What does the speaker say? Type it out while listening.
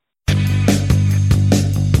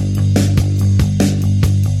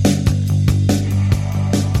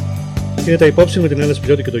Είναι τα Υπ Όψιν με την Έλενα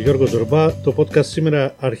Σπηλιώτη και τον Γιώργο Ζορμπά. Το podcast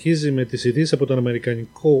σήμερα αρχίζει με τις ειδήσεις από τον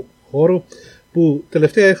αμερικανικό χώρο, που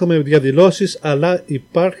τελευταία έχουμε διαδηλώσεις, αλλά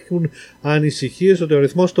υπάρχουν ανησυχίες ότι ο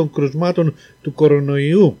αριθμός των κρουσμάτων του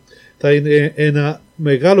κορονοϊού θα είναι ένα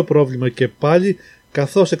μεγάλο πρόβλημα και πάλι,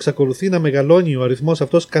 καθώς εξακολουθεί να μεγαλώνει ο αριθμός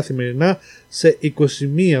αυτός καθημερινά σε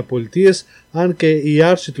 21 πολιτείες, αν και η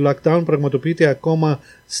άρση του lockdown πραγματοποιείται ακόμα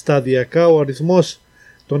σταδιακά. Ο αριθμός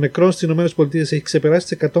των νεκρών στις ΗΠΑ έχει ξεπεράσει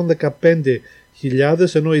τις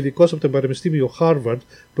 115.000, ενώ ο ειδικός από το Πανεπιστήμιο Harvard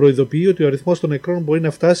προειδοποιεί ότι ο αριθμός των νεκρών μπορεί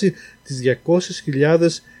να φτάσει τις 200.000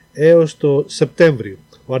 έως το Σεπτέμβριο.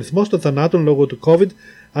 Ο αριθμός των θανάτων λόγω του COVID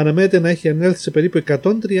αναμένεται να έχει ανέλθει σε περίπου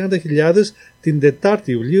 130.000 την 4η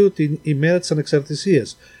Ιουλίου, την ημέρα της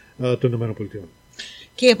ανεξαρτησίας των ΗΠΑ.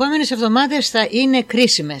 Και οι επόμενες εβδομάδες θα είναι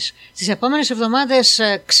κρίσιμες. Στις επόμενες εβδομάδες,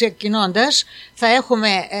 ξεκινώντας, θα έχουμε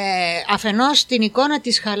αφενός την εικόνα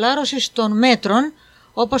της χαλάρωσης των μέτρων,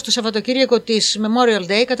 όπως το Σαββατοκύριακο της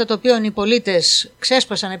Memorial Day, κατά το οποίο οι πολίτες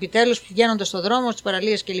ξέσπασαν επιτέλους πηγαίνοντας στο δρόμο, στις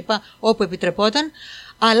παραλίες κλπ. Όπου επιτρεπόταν,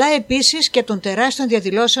 αλλά επίσης και των τεράστιων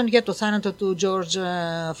διαδηλώσεων για το θάνατο του George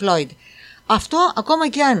Floyd. Αυτό ακόμα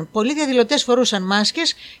και αν πολλοί διαδηλωτές φορούσαν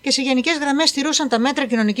μάσκες και σε γενικές γραμμές στηρούσαν τα μέτρα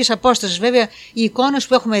κοινωνικής απόστασης. Βέβαια, οι εικόνες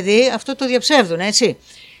που έχουμε δει αυτό το διαψεύδουν, έτσι.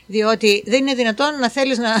 Διότι δεν είναι δυνατόν να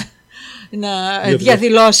θέλεις να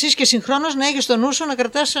διαδηλώσεις και συγχρόνως να έχεις στο νου σου να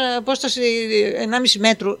κρατάς απόσταση 1,5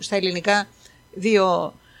 μέτρου στα ελληνικά,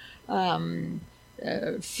 2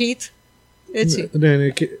 feet. Έτσι. Ναι,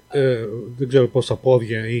 και, δεν ξέρω πόσα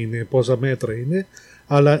πόδια είναι, πόσα μέτρα είναι,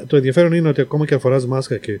 αλλά το ενδιαφέρον είναι ότι ακόμα και αν φοράς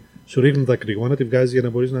μάσκα και σου ρίχνουν τα κρυγόνα, τη βγάζεις για να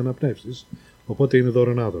μπορείς να αναπνεύσεις. Οπότε είναι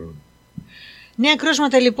δώρον-άδωρον. Νέα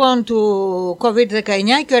κρούσματα λοιπόν του COVID-19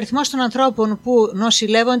 και ο αριθμός των ανθρώπων που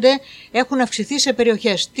νοσηλεύονται έχουν αυξηθεί σε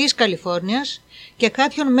περιοχές της Καλιφόρνιας και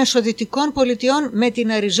κάποιων μεσοδυτικών πολιτιών, με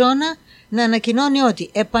την Αριζόνα να ανακοινώνει ότι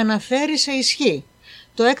επαναφέρει σε ισχύ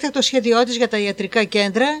το έκτακτο σχέδιό της για τα ιατρικά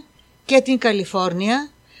κέντρα και την Καλιφόρνια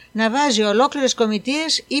να βάζει ολόκληρες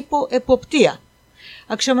κομιτείες υπό εποπτεία.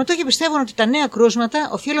 Αξιωματούχοι πιστεύουν ότι τα νέα κρούσματα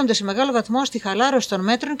οφείλονται σε μεγάλο βαθμό στη χαλάρωση των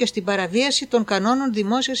μέτρων και στην παραβίαση των κανόνων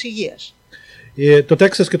δημόσιας υγείας. Το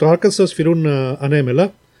Τέξας και το Άρκανσας σφυρούν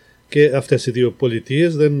ανέμελα και αυτές οι δύο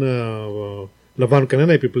πολιτείες δεν λαμβάνουν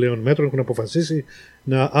κανένα επιπλέον μέτρο. Έχουν αποφασίσει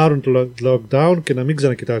να άρουν το lockdown και να μην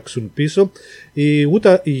ξανακοιτάξουν πίσω. Η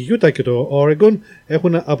Utah και το Oregon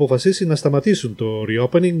έχουν αποφασίσει να σταματήσουν το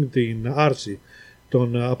reopening, την άρση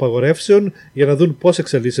των απαγορεύσεων, για να δουν πώς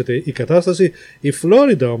εξελίσσεται η κατάσταση. Η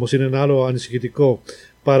Φλόριντα όμως είναι ένα άλλο ανησυχητικό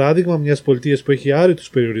παράδειγμα μιας πολιτείας που έχει άρει τους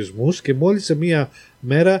περιορισμούς και μόλις σε μία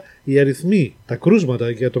μέρα οι αριθμοί, τα κρούσματα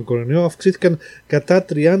για τον κορονοϊό αυξήθηκαν κατά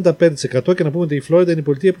 35%, και να πούμε ότι η Φλόριντα είναι η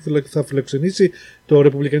πολιτεία που θα φιλοξενήσει το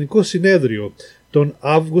Ρεπουμπλικανικό Συνέδριο τον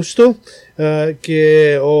Αύγουστο,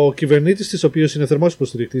 και ο κυβερνήτης της, ο οποίος είναι θερμός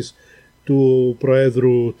υποστηρικτής του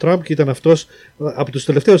Προέδρου Τραμπ και ήταν αυτός από τους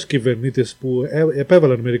τελευταίους κυβερνήτες που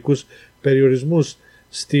επέβαλαν μερικούς περιορισμούς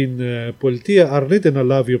στην πολιτεία, αρνείται να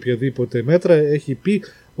λάβει οποιαδήποτε μέτρα. Έχει πει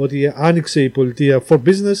ότι άνοιξε η πολιτεία for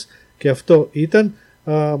business και αυτό ήταν.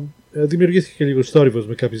 Δημιουργήθηκε και λίγο θόρυβος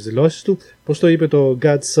με κάποιες δηλώσεις του. Πώς το είπε το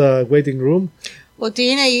God's Waiting Room? Ότι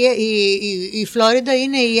είναι η Φλόριντα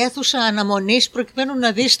είναι η αίθουσα αναμονής προκειμένου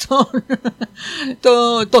να δεις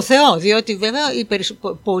το Θεό, διότι βέβαια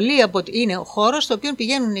πολλοί είναι ο χώρος στο οποίο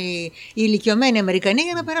πηγαίνουν οι ηλικιωμένοι Αμερικανοί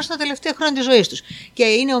για να περάσουν τα τελευταία χρόνια της ζωής τους, και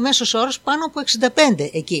είναι ο μέσος όρος πάνω από 65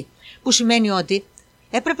 εκεί, που σημαίνει ότι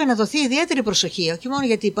έπρεπε να δοθεί ιδιαίτερη προσοχή, όχι μόνο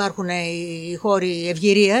γιατί υπάρχουν οι χώροι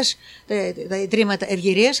ευγυρίας, τα ιδρύματα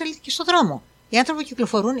ευγυρίας, αλλά και στο δρόμο. Οι άνθρωποι που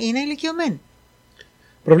κυκλοφορούν είναι ηλικιωμένοι.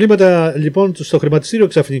 Προβλήματα λοιπόν στο χρηματιστήριο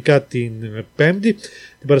ξαφνικά την Πέμπτη.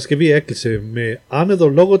 Την Παρασκευή έκλεισε με άνεδο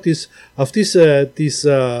λόγω της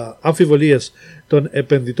αμφιβολίας των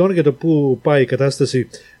επενδυτών για το πού πάει η κατάσταση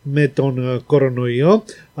με τον κορονοϊό,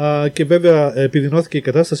 και βέβαια επιδεινώθηκε η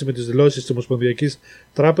κατάσταση με τις δηλώσεις της Ομοσπονδιακής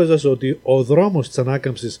Τράπεζας ότι ο δρόμος της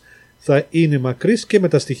ανάκαμψης θα είναι μακρύς, και με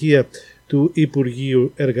τα στοιχεία του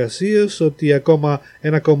Υπουργείου Εργασίας ότι ακόμα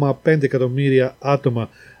 1,5 εκατομμύρια άτομα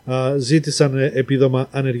ζήτησαν επίδομα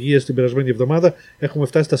ανεργίας την περασμένη εβδομάδα. Έχουμε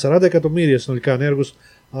φτάσει στα 40 εκατομμύρια συνολικά ανέργους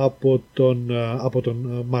από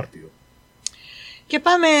τον Μάρτιο. Και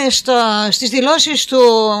πάμε στις δηλώσεις του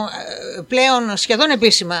πλέον σχεδόν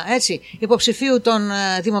επίσημα υποψηφίου των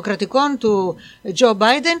Δημοκρατικών, του Τζο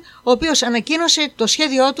Μπάιντεν, ο οποίος ανακοίνωσε το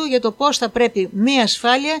σχέδιό του για το πώς θα πρέπει με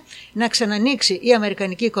ασφάλεια να ξανανοίξει η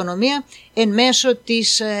αμερικανική οικονομία εν μέσω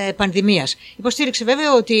της πανδημίας. Υποστήριξε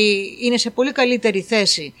βέβαια ότι είναι σε πολύ καλύτερη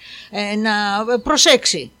θέση να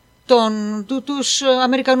προσέξει τους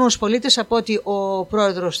Αμερικανούς πολίτες από ότι ο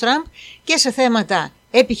πρόεδρος Τραμπ, και σε θέματα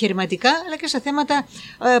επιχειρηματικά αλλά και στα θέματα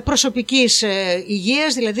προσωπικής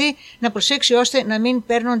υγείας, δηλαδή να προσέξει ώστε να μην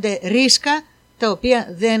παίρνονται ρίσκα τα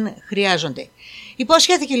οποία δεν χρειάζονται.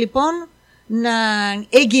 Υποσχέθηκε λοιπόν να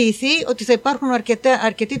εγγυηθεί ότι θα υπάρχουν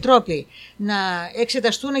αρκετοί τρόποι να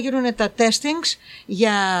εξεταστούν, να γίνουν τα testings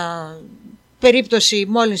για περίπτωση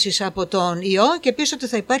μόλυνσης από τον ιό και επίσης ότι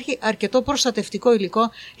θα υπάρχει αρκετό προστατευτικό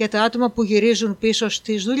υλικό για τα άτομα που γυρίζουν πίσω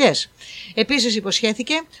στις δουλειές. Επίσης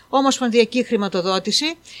υποσχέθηκε ομοσπονδιακή χρηματοδότηση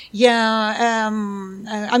για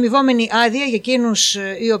αμοιβόμενη άδεια για εκείνους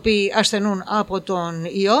οι οποίοι ασθενούν από τον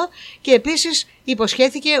ιό και επίσης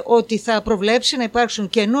υποσχέθηκε ότι θα προβλέψει να υπάρξουν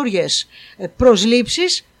καινούριες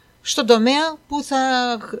προσλήψεις στον τομέα που θα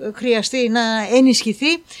χρειαστεί να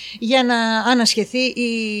ενισχυθεί για να ανασχεθεί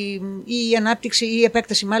η ανάπτυξη ή η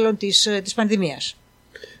επέκταση μάλλον της πανδημίας.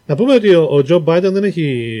 Να πούμε ότι ο Τζο Μπάιντεν δεν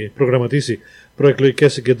έχει προγραμματίσει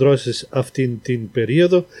προεκλογικές συγκεντρώσεις αυτήν την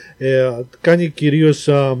περίοδο. Κάνει κυρίως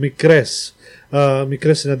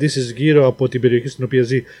μικρές συναντήσεις γύρω από την περιοχή στην οποία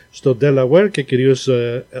ζει στο Delaware και κυρίως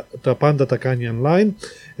τα πάντα τα κάνει online.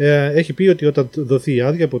 Έχει πει ότι όταν δοθεί η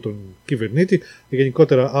άδεια από τον κυβερνήτη,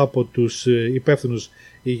 γενικότερα από τους υπεύθυνους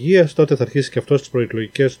υγείας, τότε θα αρχίσει και αυτός τις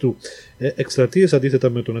προεκλογικές του εκστρατείες, αντίθετα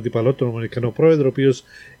με τον αντιπαλό, τον Αμερικανό πρόεδρο, ο οποίος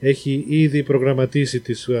έχει ήδη προγραμματίσει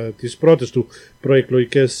τις πρώτες του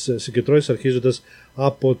προεκλογικές συγκεντρώσεις, αρχίζοντας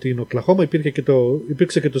από την Οκλαχώμα.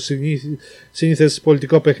 Υπήρξε και το συνήθες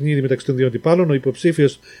πολιτικό παιχνίδι μεταξύ των δύο αντιπάλων. Ο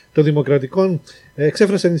υποψήφιος των Δημοκρατικών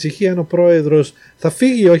εξέφρασε ανησυχία αν ο πρόεδρος θα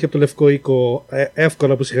φύγει όχι από το Λευκό Οίκο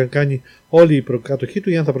εύκολα όπως είχαν κάνει όλοι οι προκάτοχοί του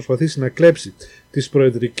ή αν θα προσπαθήσει να κλέψει τις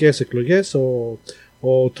προεδρικές εκλογές.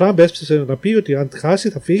 Ο Τραμπ έσπασε να πει ότι αν χάσει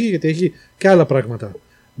θα φύγει γιατί έχει και άλλα πράγματα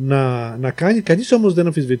να κάνει. Κανείς όμως δεν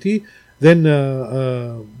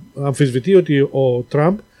αμφισβητεί ότι ο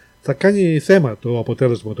Τραμπ θα κάνει θέμα το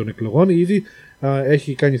αποτέλεσμα των εκλογών. Ήδη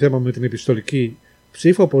έχει κάνει θέμα με την επιστολική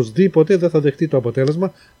ψήφο. Οπωσδήποτε δεν θα δεχτεί το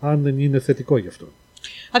αποτέλεσμα αν δεν είναι θετικό γι' αυτό.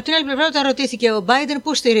 Από την άλλη πλευρά, όταν ρωτήθηκε ο Μπάιντεν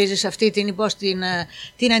πού στηρίζεις αυτή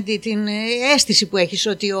την αίσθηση που έχεις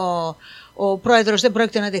ότι ο πρόεδρος δεν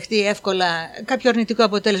πρόκειται να δεχτεί εύκολα κάποιο αρνητικό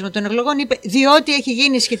αποτέλεσμα των εκλογών, είπε διότι έχει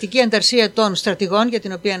γίνει σχετική ανταρσία των στρατηγών, για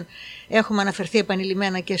την οποία έχουμε αναφερθεί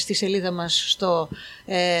επανειλημμένα και στη σελίδα μας στο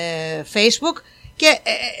Facebook. Και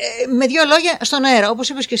με δύο λόγια στον αέρα, όπως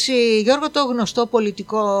είπες και εσύ Γιώργο, το γνωστό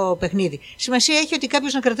πολιτικό παιχνίδι. Σημασία έχει ότι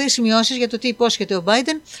κάποιος να κρατάει σημειώσεις για το τι υπόσχεται ο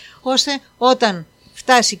Μπάιντεν, ώστε όταν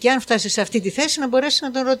φτάσει και αν φτάσει σε αυτή τη θέση να μπορέσει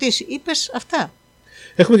να τον ρωτήσει. Είπες αυτά.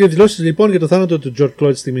 Έχουμε διαδηλώσεις λοιπόν για το θάνατο του George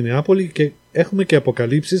Floyd στη Μινεάπολη και έχουμε και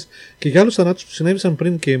αποκαλύψεις και για άλλους θανάτους που συνέβησαν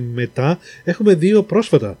πριν και μετά. Έχουμε δύο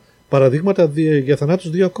πρόσφατα παραδείγματα για θανάτους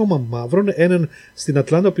δύο ακόμα μαύρων. Έναν στην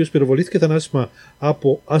Ατλάντα, ο οποίος πυροβολήθηκε θανάσιμα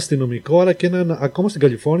από αστυνομικό, αλλά και έναν ακόμα στην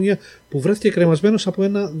Καλιφόρνια που βρέθηκε κρεμασμένος από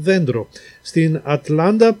ένα δέντρο. Στην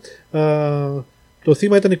Ατλάντα το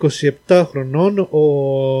θύμα ήταν 27 χρονών.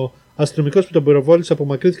 Ο αστυνομικός που τον πυροβόλησε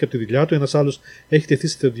απομακρύνθηκε από τη δουλειά του. Ένας άλλος έχει τεθεί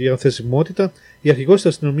στη διαθεσιμότητα. Η αρχηγός της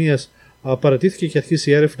αστυνομίας παρατήθηκε και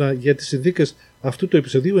αρχίσει έρευνα για τις συνθήκες αυτού του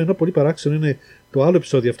επεισοδίου, ενώ πολύ παράξενο είναι το άλλο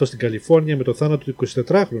επεισόδιο αυτό στην Καλιφόρνια με το θάνατο του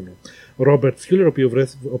 24χρονου Ρόμπερτ Φιούλερ, ο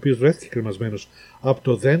οποίος βρέθηκε κρεμασμένος από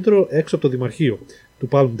το δέντρο έξω από το Δημαρχείο του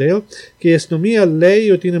Palmdale, και η αστυνομία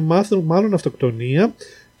λέει ότι είναι μάλλον αυτοκτονία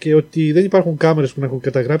και ότι δεν υπάρχουν κάμερες που να έχουν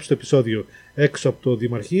καταγράψει το επεισόδιο έξω από το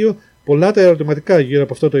Δημαρχείο. Πολλά τα ερωτηματικά γύρω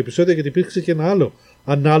από αυτό το επεισόδιο, γιατί υπήρξε και ένα άλλο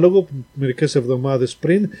ανάλογο που μερικές εβδομάδες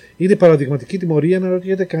πριν. Είναι παραδειγματική τιμωρία, να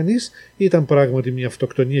ρωτιέται κανείς, ήταν πράγματι μια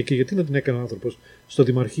αυτοκτονία και γιατί να την έκανε ο άνθρωπος στο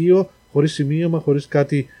Δημαρχείο, χωρίς σημείωμα, χωρίς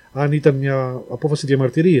κάτι, αν ήταν μια απόφαση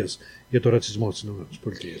διαμαρτυρίας για το ρατσισμό στις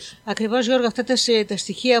ΗΠΑ. Ακριβώς, Γιώργο, αυτά τα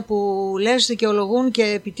στοιχεία που λες δικαιολογούν και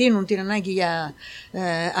επιτείνουν την ανάγκη για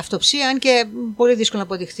αυτοψία, αν και πολύ δύσκολο να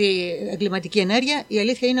αποδειχθεί εγκληματική ενέργεια. Η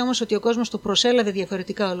αλήθεια είναι όμως ότι ο κόσμος το προσέλαβε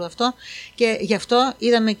διαφορετικά όλο αυτό και γι' αυτό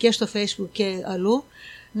είδαμε και στο Facebook και αλλού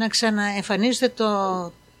να ξαναεμφανίζεται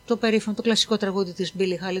το περίφημο, το κλασικό τραγούδι της Billie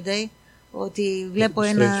Holiday, ότι βλέπω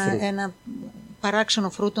ένα παράξενο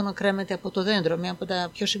φρούτο να κρέμεται από το δέντρο, μία από τα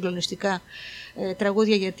πιο συγκλονιστικά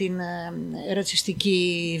τραγούδια για την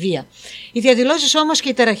ρατσιστική βία. Οι διαδηλώσεις όμως και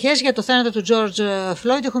οι ταραχές για το θάνατο του George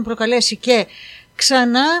Floyd έχουν προκαλέσει και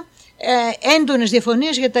ξανά έντονες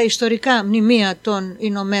διαφωνίες για τα ιστορικά μνημεία των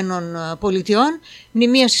Ηνωμένων Πολιτειών,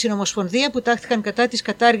 μνημεία στη Συνομοσπονδία που τάχθηκαν κατά της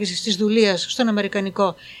κατάργησης της δουλείας στον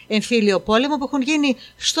Αμερικανικό εμφύλιο πόλεμο, που έχουν γίνει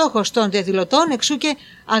στόχος των διαδηλωτών, εξού και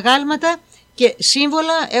αγάλματα και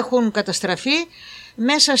σύμβολα έχουν καταστραφεί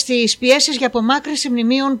μέσα στις πιέσεις για απομάκρυνση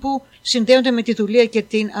μνημείων που συνδέονται με τη δουλεία και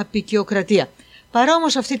την αποικιοκρατία. Παρά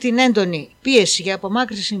όμως αυτή την έντονη πίεση για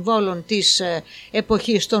απομάκρυνση συμβόλων της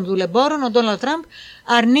εποχής των δουλεμπόρων, ο Ντόναλντ Τραμπ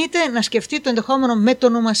αρνείται να σκεφτεί το ενδεχόμενο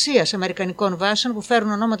μετονομασίας αμερικανικών βάσεων που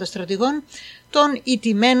φέρουν ονόματα στρατηγών των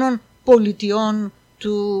ηττημένων πολιτιών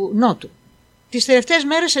του Νότου. Τις τελευταίες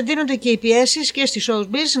μέρες εντείνονται και οι πιέσεις και στη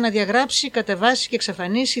showbiz να διαγράψει, κατεβάσει και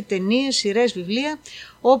εξαφανίσει ταινίες, σειρές, βιβλία,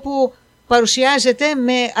 όπου παρουσιάζεται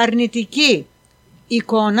με αρνητική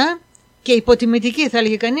εικόνα και υποτιμητική, θα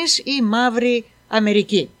έλεγε κανείς, η μαύρη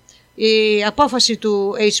Αμερική. Η απόφαση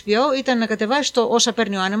του HBO ήταν να κατεβάσει το «Όσα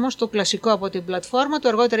παίρνει ο άνεμος», το κλασικό από την πλατφόρμα. Το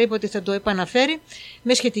αργότερα είπε ότι θα το επαναφέρει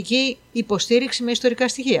με σχετική υποστήριξη με ιστορικά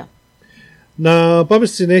στοιχεία. Να πάμε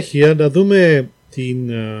στη συνέχεια να δούμε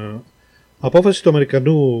την απόφαση του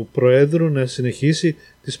Αμερικανού Προέδρου να συνεχίσει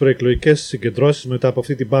τις προεκλογικές συγκεντρώσεις μετά από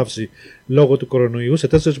αυτή την παύση λόγω του κορονοϊού σε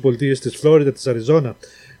 4 πολιτείες της Φλόριντα, της Αριζόνα,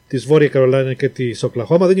 της Βόρεια Καρολάινα και της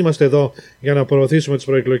Οκλαχώμα. Δεν είμαστε εδώ για να προωθήσουμε τις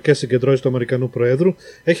προεκλογικές συγκεντρώσεις του Αμερικανού Προέδρου.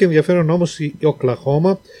 Έχει ενδιαφέρον όμως η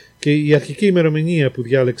Οκλαχώμα και η αρχική ημερομηνία που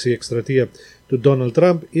διάλεξε η εκστρατεία του Ντόναλντ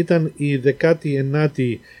Τραμπ ήταν η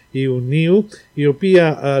 19η Ιουνίου, η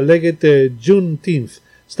οποία λέγεται Juneteenth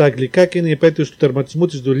στα αγγλικά και είναι η επέτειος του τερματισμού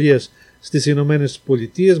της δουλείας στις Ηνωμένες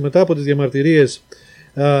Πολιτείες μετά από τις διαμαρτυρίες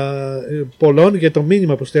πολλών για το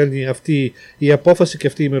μήνυμα που στέλνει αυτή η απόφαση και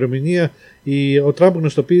αυτή η ημερομηνία. Ο Τραμπ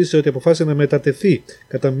γνωστοποίησε ότι αποφάσισε να μετατεθεί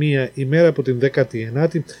κατά μία ημέρα από την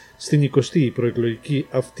 19η στην 20η προεκλογική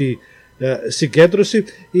αυτή συγκέντρωση.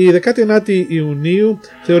 Η 19η Ιουνίου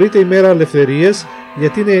θεωρείται η μέρα ελευθερίας,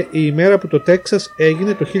 γιατί είναι η ημέρα που το Τέξας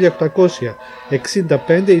έγινε το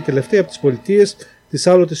 1865 η τελευταία από τις πολιτείες της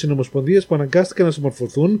άλλοτε συνομοσπονδίας που αναγκάστηκαν να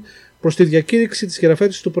συμμορφωθούν προς τη διακήρυξη της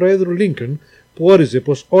χειραφέτησης του Προέδρου Λίνκον, που όριζε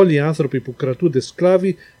πως όλοι οι άνθρωποι που κρατούνται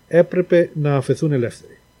σκλάβοι έπρεπε να αφαιθούν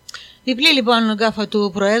ελεύθεροι. Διπλή λοιπόν γκάφα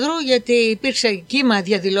του Προέδρου, γιατί υπήρξε κύμα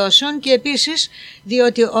διαδηλώσεων και επίσης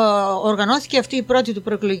διότι οργανώθηκε αυτή η πρώτη του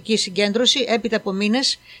προεκλογική συγκέντρωση έπειτα από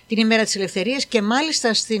μήνες την ημέρα της ελευθερίας και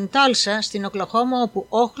μάλιστα στην Τάλσα, στην Οκλαχώμα, όπου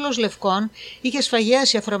όχλος λευκών είχε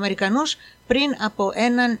σφαγιάσει Αφροαμερικανούς πριν από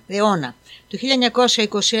έναν αιώνα. Το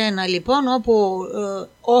 1921 λοιπόν, όπου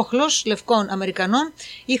όχλος λευκών Αμερικανών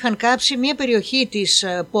είχαν κάψει μια περιοχή της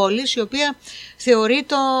πόλης, η οποία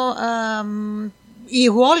θεωρείται η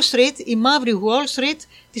Wall Street, η μαύρη Wall Street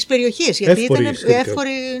της περιοχής, γιατί ήταν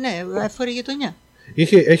εύφορη γειτονιά.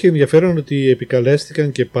 Έχει ενδιαφέρον ότι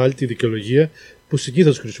επικαλέστηκαν και πάλι τη δικαιολογία που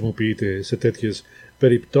συνήθως χρησιμοποιείται σε τέτοιες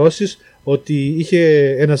περιπτώσεις, ότι είχε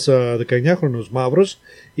ένας 19χρονος μαύρος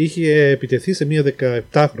είχε επιτεθεί σε μια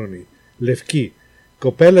 17χρονη λευκή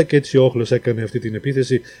κοπέλα και έτσι ο όχλος έκανε αυτή την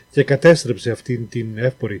επίθεση και κατέστρεψε αυτή την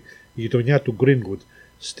εύπορη γειτονιά του Greenwood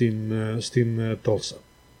στην Τόλσα.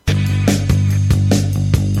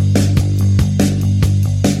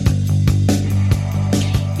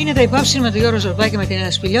 Είναι τα Υπ Όψιν με τον Γιώργο Ζορμπά και με την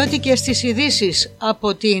Έλενα Σπηλιώτη και στις ειδήσεις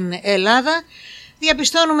από την Ελλάδα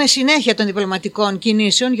διαπιστώνουμε συνέχεια των διπλωματικών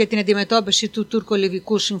κινήσεων για την αντιμετώπιση του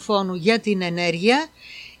τουρκο-λιβικού συμφώνου για την ενέργεια,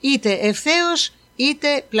 είτε ευθέως είτε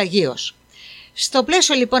πλαγίως. Στο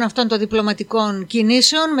πλαίσιο λοιπόν αυτών των διπλωματικών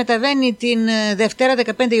κινήσεων μεταβαίνει την Δευτέρα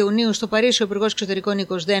 15 Ιουνίου στο Παρίσι ο Υπουργός Εξωτερικών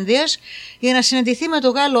Νίκος Δένδιας για να συναντηθεί με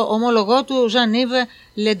τον Γάλλο ομόλογό του Ζαν-Ιβ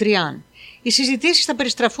Le Drian. Οι συζητήσεις θα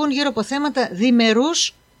περιστραφούν γύρω από θέματα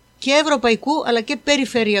διμερούς και ευρωπαϊκού αλλά και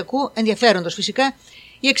περιφερειακού ενδιαφέροντος. Φυσικά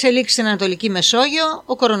οι εξελίξεις στην Ανατολική Μεσόγειο,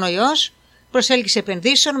 ο κορονοϊός, προσέλκυση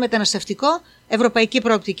επενδύσεων, μεταναστευτικό, ευρωπαϊκή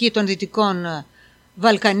προοπτική των Δυτικών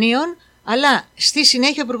Βαλκανίων, αλλά στη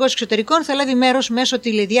συνέχεια ο Υπουργός Εξωτερικών θα λάβει μέρος μέσω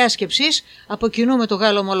τηλεδιάσκεψης από κοινού με το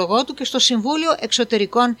Γάλλο ομολογό του και στο Συμβούλιο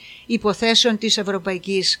Εξωτερικών Υποθέσεων της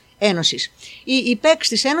Ευρωπαϊκής Ένωσης. Οι υπέξ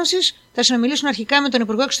της Ένωσης θα συνομιλήσουν αρχικά με τον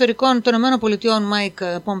Υπουργό Εξωτερικών των ΗΠΑ Μάικ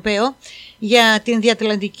Πομπέο για την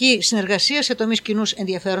διατλαντική συνεργασία σε τομείς κοινούς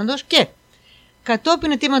ενδιαφέροντος και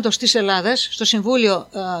κατόπιν αιτήματος της Ελλάδας στο Συμβούλιο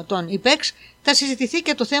των υπέξ θα συζητηθεί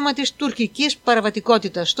και το θέμα της τουρκικής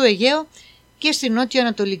παραβατικότητας στο Αιγαίο και στη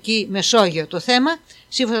νότιο-ανατολική Μεσόγειο. Το θέμα,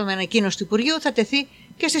 σύμφωνα με ανακοίνωση του Υπουργείου, θα τεθεί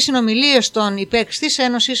και στις συνομιλίες των υπέξ της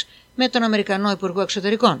Ένωσης με τον Αμερικανό Υπουργό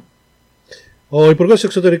Εξωτερικών. Ο Υπουργός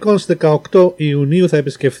Εξωτερικών στις 18 Ιουνίου θα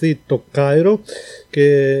επισκεφθεί το Κάιρο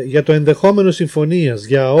και για το ενδεχόμενο συμφωνίας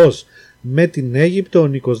για ΟΣ με την Αίγυπτο. Ο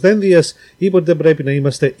Νίκος Δένδιας είπε ότι δεν πρέπει να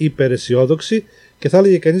είμαστε υπεραισιόδοξοι και θα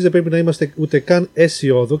έλεγε κανείς δεν πρέπει να είμαστε ούτε καν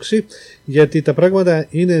αισιόδοξοι, γιατί τα πράγματα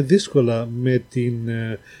είναι δύσκολα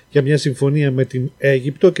για μια συμφωνία με την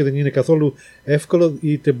Αίγυπτο και δεν είναι καθόλου εύκολο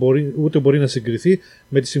ούτε μπορεί να συγκριθεί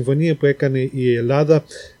με τη συμφωνία που έκανε η Ελλάδα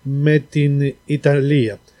με την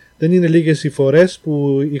Ιταλία. Δεν είναι λίγες οι φορές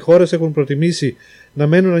που οι χώρες έχουν προτιμήσει να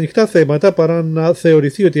μένουν ανοιχτά θέματα παρά να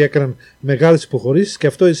θεωρηθεί ότι έκαναν μεγάλες υποχωρήσεις και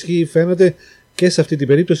αυτό ισχύει φαίνεται και σε αυτή την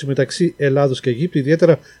περίπτωση μεταξύ Ελλάδος και Αιγύπτου,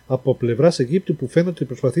 ιδιαίτερα από πλευράς Αιγύπτου που φαίνεται ότι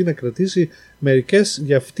προσπαθεί να κρατήσει μερικές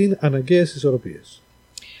για αυτήν αναγκαίες ισορροπίες.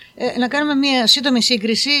 Να κάνουμε μια σύντομη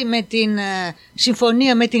σύγκριση με την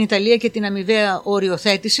συμφωνία με την Ιταλία και την αμοιβαία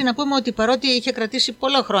οριοθέτηση. Να πούμε ότι παρότι είχε κρατήσει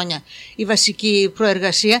πολλά χρόνια η βασική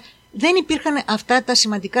προεργασία, δεν υπήρχαν αυτά τα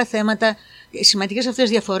σημαντικά θέματα, σημαντικές αυτές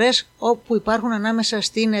διαφορές όπου υπάρχουν ανάμεσα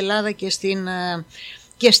στην Ελλάδα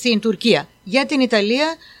και στην Τουρκία. Για την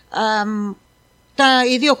Ιταλία,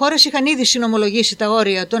 οι δύο χώρες είχαν ήδη συνομολογήσει τα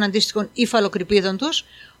όρια των αντίστοιχων υφαλοκρηπίδων τους,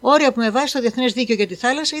 όρια που με βάση το Διεθνές Δίκαιο για τη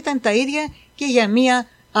θάλασσα ήταν τα ίδια και για μία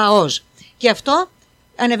ΑΟΣ. Και αυτό,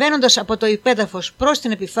 ανεβαίνοντας από το υπέδαφος προς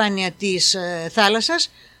την επιφάνεια της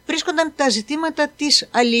θάλασσας, βρίσκονταν τα ζητήματα της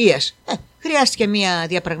αλληλείας. Χρειάστηκε μία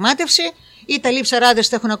διαπραγμάτευση. Οι Ιταλοί ψαράδες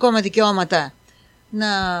θα έχουν ακόμα δικαιώματα να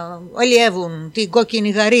αλλιεύουν την κόκκινη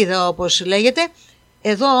γαρίδα, όπως λέγεται.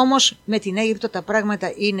 Εδώ όμως με την Αίγυπτο τα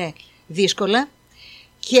πράγματα είναι δύσκολα.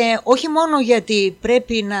 Και όχι μόνο γιατί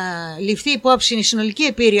πρέπει να ληφθεί υπόψη η συνολική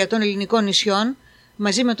επίρρεια των ελληνικών νησιών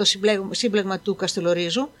μαζί με το σύμπλεγμα του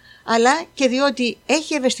Καστελορίζου, αλλά και διότι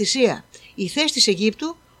έχει ευαισθησία η θέση της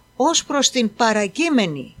Αιγύπτου ως προς την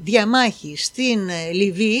παρακείμενη διαμάχη στην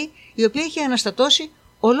Λιβύη, η οποία έχει αναστατώσει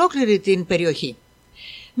ολόκληρη την περιοχή.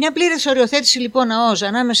 Μια πλήρης οριοθέτηση λοιπόν ΑΟΣ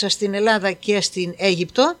ανάμεσα στην Ελλάδα και στην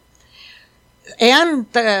Αίγυπτο, εάν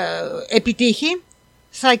επιτύχει,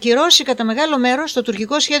 θα ακυρώσει κατά μεγάλο μέρος το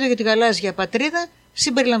τουρκικό σχέδιο για τη γαλάζια πατρίδα,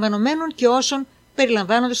 συμπεριλαμβανομένων και όσων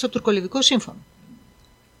περιλαμβάνονται στο τουρκολιβικό σύμφωνο.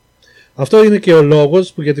 Αυτό είναι και ο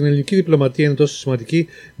λόγος που για την ελληνική διπλωματία είναι τόσο σημαντική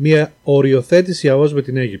μια οριοθέτηση ΑΟΣ με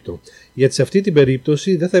την Αίγυπτο. Γιατί σε αυτή την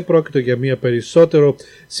περίπτωση δεν θα επρόκειτο για μια περισσότερο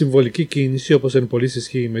συμβολική κίνηση, όπως εν πολλής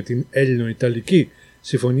ισχύει με την Έλληνο-Ιταλική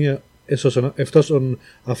συμφωνία, εφόσον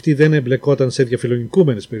αυτή δεν εμπλεκόταν σε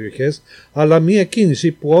διαφιλονικούμενες περιοχές, αλλά μια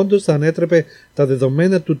κίνηση που όντως θα ανέτρεπε τα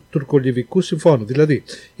δεδομένα του τουρκολιβικού συμφώνου. Δηλαδή,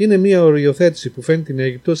 είναι μια οριοθέτηση που φέρνει την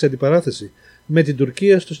Αίγυπτο σε αντιπαράθεση με την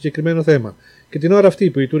Τουρκία στο συγκεκριμένο θέμα. Και την ώρα αυτή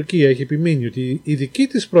που η Τουρκία έχει επιμείνει ότι η δική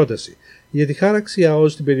της πρόταση για τη χάραξη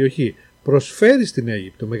ΑΟΣ στην περιοχή προσφέρει στην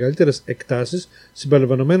Αίγυπτο μεγαλύτερες εκτάσεις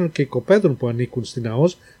συμπεριλαμβανομένων και οικοπαίδων που ανήκουν στην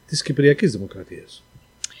ΑΟΣ της Κυπριακής Δημοκρατίας.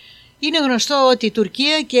 Είναι γνωστό ότι η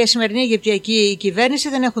Τουρκία και η σημερινή Αιγυπτιακή κυβέρνηση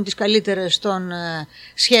δεν έχουν τις καλύτερες των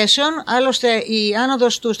σχέσεων. Άλλωστε, η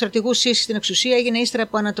άνοδος του στρατηγού Σίση στην εξουσία έγινε ύστερα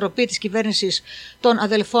από ανατροπή της κυβέρνησης των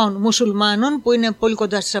αδελφών μουσουλμάνων, που είναι πολύ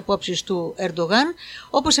κοντά στις απόψεις του Ερντογάν.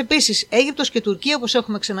 Όπως επίσης, Αίγυπτος και Τουρκία, όπως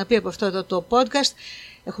έχουμε ξαναπεί από αυτό εδώ το podcast,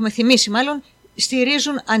 έχουμε θυμίσει μάλλον,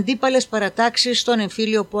 στηρίζουν αντίπαλες παρατάξεις στον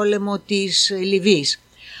εμφύλιο πόλεμο της Λιβύης.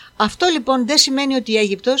 Αυτό λοιπόν δεν σημαίνει ότι η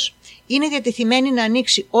Αίγυπτος είναι διατεθειμένη να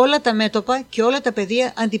ανοίξει όλα τα μέτωπα και όλα τα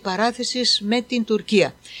πεδία αντιπαράθεσης με την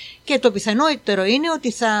Τουρκία. Και το πιθανότερο είναι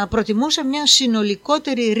ότι θα προτιμούσε μια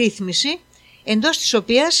συνολικότερη ρύθμιση, εντός της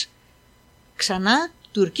οποίας ξανά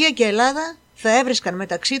Τουρκία και Ελλάδα θα έβρισκαν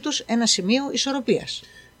μεταξύ τους ένα σημείο ισορροπίας.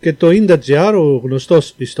 Και το Inda.gr, ο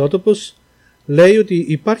γνωστός ιστότοπος, λέει ότι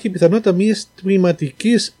υπάρχει πιθανότητα μιας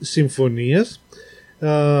τμηματικής συμφωνίας.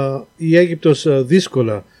 Η Αίγυπτος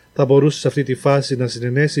δύσκολα θα μπορούσε σε αυτή τη φάση να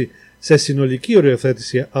συνενέσει σε συνολική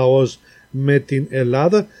οριοθέτηση ΑΟΣ με την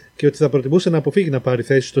Ελλάδα και ότι θα προτιμούσε να αποφύγει να πάρει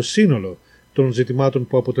θέση στο σύνολο των ζητημάτων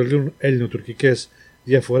που αποτελούν ελληνοτουρκικές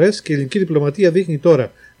διαφορές, και η ελληνική διπλωματία δείχνει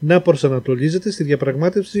τώρα να προσανατολίζεται στη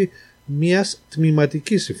διαπραγμάτευση μιας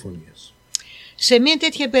τμηματικής συμφωνίας. Σε μια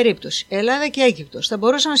τέτοια περίπτωση, Ελλάδα και Αίγυπτος θα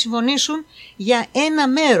μπορούσαν να συμφωνήσουν για ένα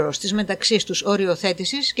μέρος της μεταξύ τους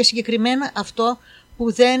οριοθέτησης και συγκεκριμένα αυτό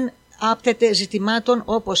που δεν άπτεται ζητημάτων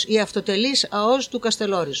όπως η αυτοτελής ΑΟΣ του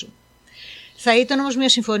Καστελόριζου. Θα ήταν όμως μια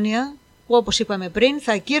συμφωνία που, όπως είπαμε πριν,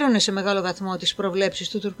 θα ακύρωνε σε μεγάλο βαθμό τις προβλέψεις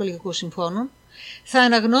του τουρκολιβικού συμφώνου, θα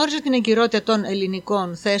αναγνώριζε την εγκυρότητα των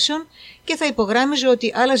ελληνικών θέσεων και θα υπογράμμιζε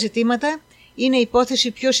ότι άλλα ζητήματα είναι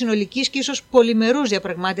υπόθεση πιο συνολικής και ίσως πολυμερούς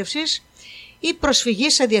διαπραγμάτευσης ή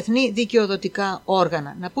προσφυγής σε διεθνή δικαιοδοτικά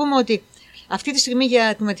όργανα. Να πούμε ότι αυτή τη στιγμή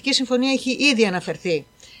για τμηματική συμφωνία έχει ήδη αναφερθεί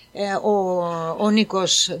ο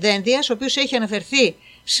Νίκος Δένδιας, ο οποίος έχει αναφερθεί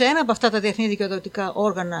σε ένα από αυτά τα διεθνή δικαιοδοτικά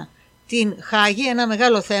όργανα, την Χάγη, ένα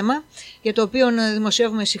μεγάλο θέμα για το οποίο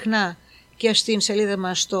δημοσιεύουμε συχνά και στην σελίδα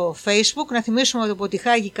μας στο Facebook. Να θυμίσουμε ότι από τη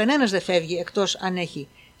Χάγη κανένας δεν φεύγει εκτός αν έχει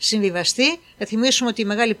συμβιβαστεί. Να θυμίσουμε ότι η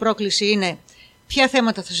μεγάλη πρόκληση είναι ποια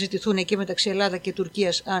θέματα θα συζητηθούν εκεί μεταξύ Ελλάδα και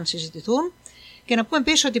Τουρκίας, αν συζητηθούν. Και να πούμε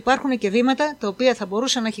επίσης ότι υπάρχουν και βήματα τα οποία θα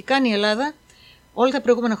μπορούσε να έχει κάνει η Ελλάδα όλα τα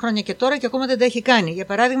προηγούμενα χρόνια και τώρα και ακόμα δεν τα έχει κάνει. Για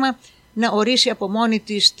παράδειγμα, να ορίσει από μόνη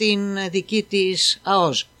της την δική της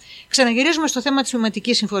ΑΟΣ. Ξαναγυρίζουμε στο θέμα της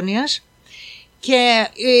τμηματικής συμφωνίας και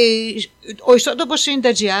ο ιστότοπος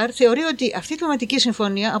Inda.gr θεωρεί ότι αυτή η τμηματική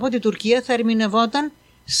συμφωνία από την Τουρκία θα ερμηνευόταν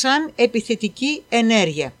σαν επιθετική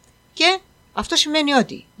ενέργεια. Και αυτό σημαίνει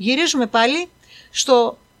ότι γυρίζουμε πάλι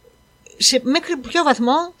μέχρι ποιο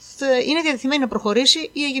βαθμό είναι διατεθειμένη να προχωρήσει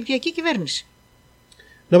η Αιγυπτιακή κυβέρνηση.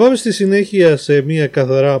 Να πάμε στη συνέχεια σε μια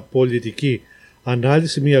καθαρά πολιτική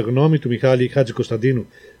ανάλυση, μια γνώμη του Μιχάλη Χατζικοσταντίνου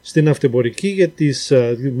στην αυτεμπορική για τις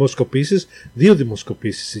δημοσκοπήσεις, 2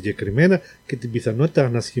 δημοσκοπήσεις συγκεκριμένα και την πιθανότητα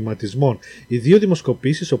ανασχηματισμών. Οι 2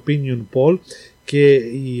 δημοσκοπήσεις, Opinion Poll και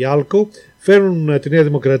η Άλκο, φέρνουν τη Νέα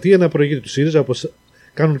Δημοκρατία να προηγείται του ΣΥΡΙΖΑ, όπως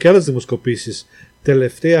κάνουν και άλλες δημοσκοπήσεις.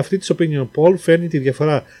 Τελευταία αυτή της Opinion Poll φέρνει τη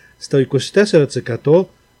διαφορά στο 24%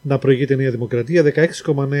 να προηγείται η Νέα Δημοκρατία,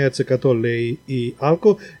 16,9% λέει η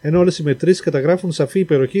Άλκο, ενώ όλες οι μετρήσεις καταγράφουν σαφή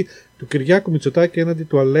υπεροχή του Κυριάκου Μητσοτάκη έναντι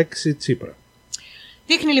του Αλέξη Τσίπρα.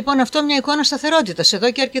 Δείχνει λοιπόν αυτό μια εικόνα σταθερότητας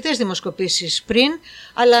εδώ και αρκετές δημοσκοπήσεις πριν,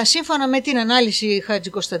 αλλά σύμφωνα με την ανάλυση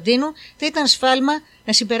Χατζικοσταντίνου θα ήταν σφάλμα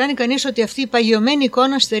να συμπεράνει κανείς ότι αυτή η παγιωμένη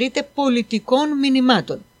εικόνα στερείται πολιτικών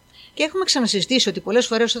μηνυμάτων. Και έχουμε ξανασυζητήσει ότι πολλές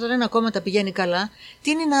φορές όταν ένα κόμμα τα πηγαίνει καλά,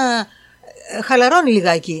 τείνει να χαλαρώνει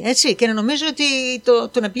λιγάκι, έτσι, και να νομίζει ότι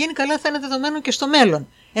το να πηγαίνει καλά θα είναι δεδομένο και στο μέλλον.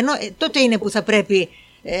 Ενώ τότε είναι που θα πρέπει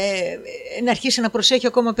να αρχίσει να προσέχει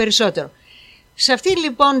ακόμα περισσότερο. Σε αυτή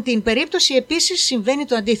λοιπόν την περίπτωση επίσης συμβαίνει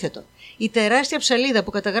το αντίθετο. Η τεράστια ψαλίδα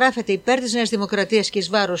που καταγράφεται υπέρ της Νέας Δημοκρατίας και εις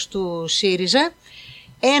βάρος του ΣΥΡΙΖΑ,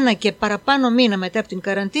 1 και παραπάνω μήνα μετά από την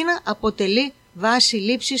καραντίνα, αποτελεί βάση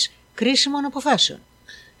λήψης κρίσιμων αποφάσεων.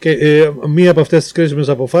 Και μία από αυτές τις κρίσιμες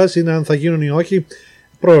αποφάσεις είναι αν θα γίνουν ή όχι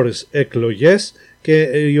πρόορες εκλογές, και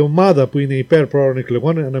η ομάδα που είναι υπέρ πρόορων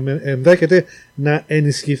εκλογών ενδέχεται να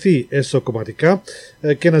ενισχυθεί εσωκομματικά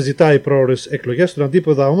και να ζητάει πρόορες εκλογές. Στον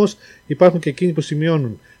αντίποδα όμως υπάρχουν και εκείνοι που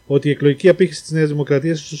σημειώνουν ότι η εκλογική απήχηση της Νέας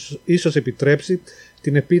Δημοκρατίας ίσως επιτρέψει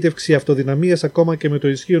την επίτευξη αυτοδυναμίας ακόμα και με το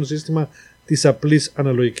ισχύον σύστημα της απλής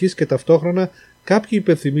αναλογικής, και ταυτόχρονα κάποιοι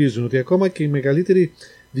υπενθυμίζουν ότι ακόμα και η μεγαλύτερη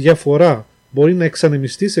διαφορά μπορεί να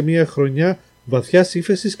εξανεμιστεί σε μια χρονιά βαθιάς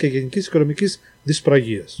ύφεσης και γενικής οικονομικής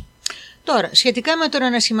δυσπραγίας. Τώρα, σχετικά με τον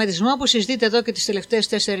ανασχηματισμό που συζητείται εδώ και τις τελευταίες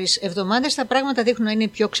 4 εβδομάδες, τα πράγματα δείχνουν να είναι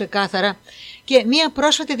πιο ξεκάθαρα και μία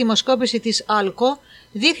πρόσφατη δημοσκόπηση της ΑΛΚΟ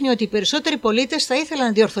δείχνει ότι οι περισσότεροι πολίτες θα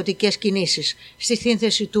ήθελαν διορθωτικές κινήσεις στη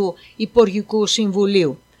σύνθεση του Υπουργικού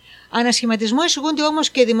Συμβουλίου. Ανασχηματισμό εισηγούνται όμως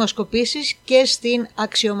και δημοσκοπήσεις και στην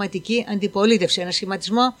αξιωματική αντιπολίτευση.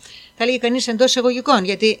 Ανασχηματισμό θα λέγει κανείς εντός εισαγωγικών,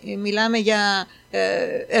 γιατί μιλάμε για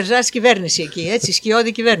ερζάς κυβέρνηση εκεί, έτσι,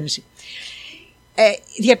 σκιώδη κυβέρνηση.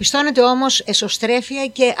 Διαπιστώνεται όμως εσωστρέφεια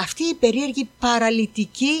και αυτή η περίεργη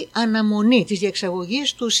παραλυτική αναμονή της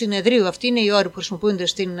διεξαγωγής του συνεδρίου. Αυτή είναι οι όροι που χρησιμοποιούνται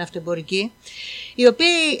στην αυτοεμπορική, οι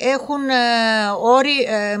οποίοι έχουν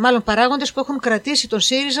παράγοντες που έχουν κρατήσει τον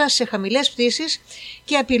ΣΥΡΙΖΑ σε χαμηλές πτήσεις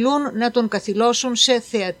και απειλούν να τον καθυλώσουν σε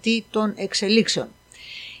θεατή των εξελίξεων.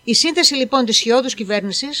 Η σύνθεση λοιπόν της χειώδους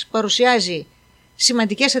κυβέρνησης παρουσιάζει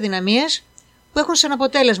σημαντικές αδυναμίες που έχουν σαν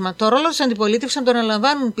αποτέλεσμα το ρόλο της αντιπολίτευσης να τον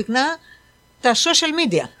αναλαμβάνουν πυκνά τα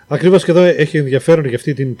social media. Ακριβώς, και εδώ έχει ενδιαφέρον για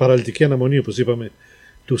αυτή την παραλυτική αναμονή, όπως είπαμε,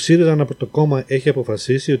 του ΣΥΡΙΖΑ, να το κόμμα έχει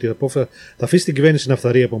αποφασίσει ότι θα αφήσει την κυβέρνηση να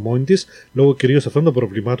φθαρεί από μόνη της, λόγω κυρίως αυτών των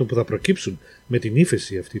προβλημάτων που θα προκύψουν με την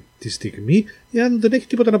ύφεση αυτή τη στιγμή, εάν δεν έχει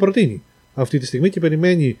τίποτα να προτείνει αυτή τη στιγμή και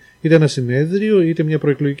περιμένει είτε ένα συνέδριο είτε μια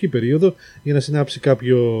προεκλογική περίοδο για να συνάψει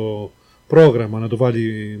κάποιο πρόγραμμα, να το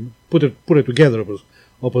βάλει put it together,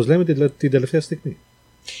 όπως λέμε, την τελευταία στιγμή.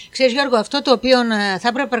 Ξέρεις, Γιώργο, αυτό το οποίο θα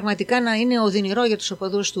έπρεπε πραγματικά να είναι οδυνηρό για τους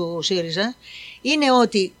οπαδούς του ΣΥΡΙΖΑ είναι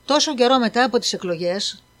ότι τόσο καιρό μετά από τις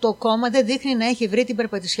εκλογές το κόμμα δεν δείχνει να έχει βρει την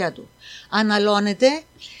περπατησιά του. Αναλώνεται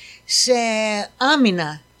σε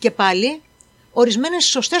άμυνα και πάλι ορισμένες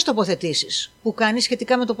σωστές τοποθετήσεις που κάνει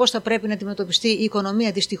σχετικά με το πώς θα πρέπει να αντιμετωπιστεί η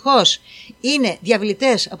οικονομία. Δυστυχώς είναι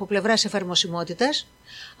διαβλητές από πλευράς εφαρμοσιμότητας,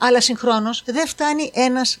 αλλά συγχρόνως δεν φτάνει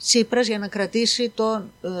ένας Τσίπρας για να κρατήσει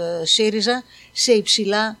τον ΣΥΡΙΖΑ σε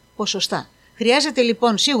υψηλά ποσοστά. Χρειάζεται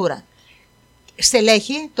λοιπόν σίγουρα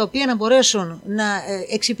στελέχη, τα οποία να μπορέσουν να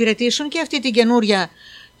εξυπηρετήσουν και αυτή την καινούρια,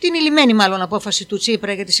 την ηλυμένη μάλλον απόφαση του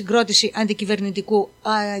Τσίπρα για τη συγκρότηση αντικυβερνητικού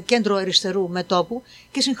κέντρου αριστερού μετώπου,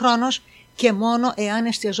 και συγχρόνως και μόνο εάν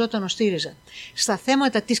εστιαζόταν ο ΣΥΡΙΖΑ στα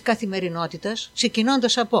θέματα της καθημερινότητας,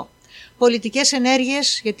 ξεκινώντας από πολιτικές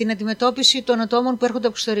ενέργειες για την αντιμετώπιση των ατόμων που έρχονται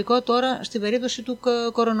από εξωτερικό τώρα στην περίπτωση του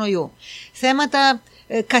κορονοϊού, θέματα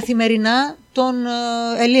καθημερινά των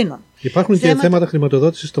Ελλήνων. Υπάρχουν και θέματα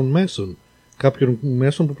χρηματοδότησης των μέσων, κάποιων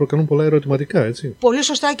μέσων που προκαλούν πολλά ερωτηματικά, έτσι. Πολύ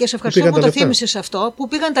σωστά, και σε ευχαριστώ που το θύμισες αυτό. Πού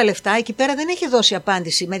πήγαν τα λεφτά? Εκεί πέρα δεν έχει δώσει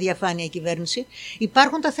απάντηση με διαφάνεια η κυβέρνηση.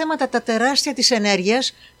 Υπάρχουν τα θέματα τα τεράστια της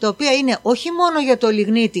ενέργειας, τα οποία είναι όχι μόνο για το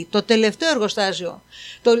λιγνίτη, το τελευταίο εργοστάσιο,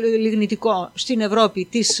 το λιγνητικό στην Ευρώπη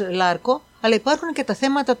της ΛΑΡΚΟ, αλλά υπάρχουν και τα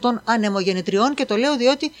θέματα των ανεμογεννητριών, και το λέω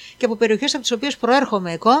διότι και από περιοχές από τις οποίες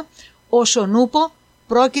προέρχομαι εγώ, όσον ούπο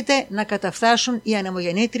πρόκειται να καταφτάσουν οι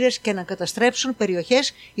ανεμογεννήτριες και να καταστρέψουν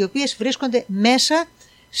περιοχές οι οποίες βρίσκονται μέσα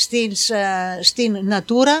στην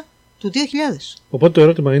Natura του 2000. Οπότε το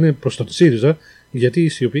ερώτημα είναι προς τον ΣΥΡΙΖΑ, γιατί η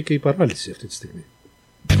σιωπή και η παράλυση αυτή τη στιγμή.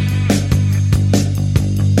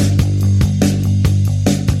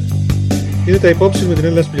 Είναι τα Υπόψιν με την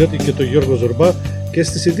Έλενα Σπηλιώτη και τον Γιώργο Ζορμπά, και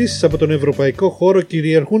στις ειδήσεις από τον ευρωπαϊκό χώρο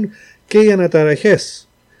κυριαρχούν και οι αναταραχές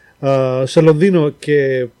σε Λονδίνο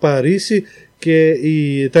και Παρίσι και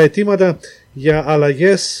τα αιτήματα για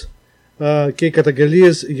αλλαγές και οι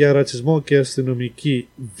καταγγελίες για ρατσισμό και αστυνομική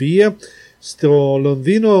βία. Στο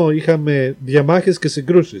Λονδίνο είχαμε διαμάχες και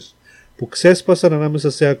συγκρούσεις που ξέσπασαν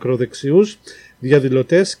ανάμεσα σε ακροδεξιούς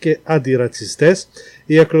διαδηλωτές και αντιρατσιστές.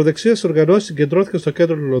 Οι ακροδεξιές οργανώσεις συγκεντρώθηκαν στο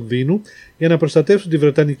κέντρο του Λονδίνου για να προστατεύσουν τη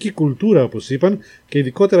βρετανική κουλτούρα, όπως είπαν, και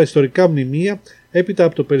ειδικότερα ιστορικά μνημεία, έπειτα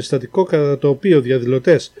από το περιστατικό κατά το οποίο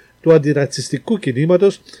διαδηλωτές του αντιρατσιστικού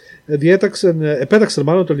κινήματος επέταξαν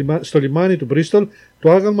μάλλον στο λιμάνι του Μπρίστολ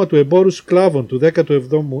το άγαλμα του εμπόρου σκλάβων του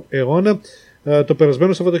 17ου αιώνα το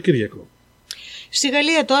περασμένο Σαββατοκύριακο. Στη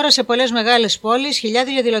Γαλλία τώρα, σε πολλές μεγάλες πόλεις,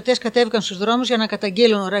 χιλιάδες διαδηλωτές κατέβηκαν στους δρόμους για να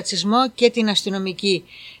καταγγείλουν ρατσισμό και την αστυνομική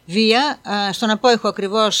βία. Στον απόϊχο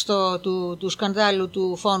ακριβώς του σκανδάλου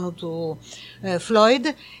του φόνου του Φλόιντ,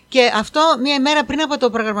 και αυτό μία ημέρα πριν από το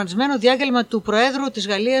προγραμματισμένο διάγγελμα του Προέδρου της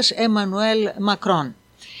Γαλλίας Εμμανουέλ Μακρόν.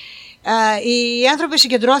 Οι άνθρωποι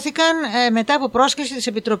συγκεντρώθηκαν μετά από πρόσκληση της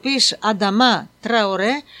Επιτροπής Ανταμά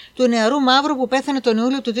Τραωρέ, του νεαρού μαύρου που πέθανε τον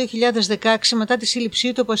Ιούλιο του 2016 μετά τη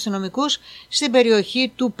σύλληψή του από αστυνομικούς στην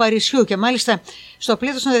περιοχή του Παρισιού. Και μάλιστα στο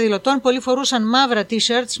πλήθος των διαδηλωτών πολλοί φορούσαν μαύρα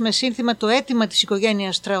t-shirts με σύνθημα το αίτημα της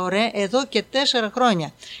οικογένειας Τραωρέ εδώ και 4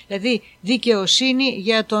 χρόνια, δηλαδή δικαιοσύνη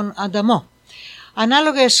για τον Ανταμό.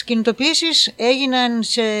 Ανάλογες κινητοποιήσεις έγιναν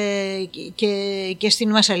και στην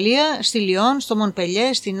Μασσαλία, στη Λιόν, στο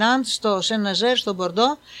Μονπελιέ, στη Νάντ, στο Σεν-Ναζέρ, στο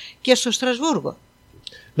Μπορντό και στο Στρασβούργο.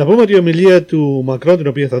 Να πούμε ότι η ομιλία του Μακρόν, την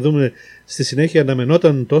οποία θα δούμε στη συνέχεια,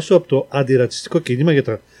 αναμενόταν τόσο από το αντιρατσιστικό κίνημα για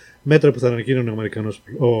τα μέτρα που θα ανακοίνωνε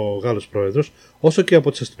ο Γάλλος πρόεδρος, όσο και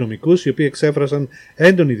από τους αστυνομικούς, οι οποίοι εξέφρασαν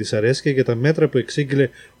έντονη δυσαρέσκεια για τα μέτρα που εξήγηλε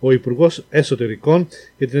ο Υπουργός Εσωτερικών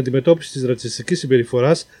για την αντιμετώπιση της ρατσιστικής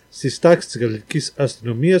συμπεριφοράς στις τάξεις της γαλλικής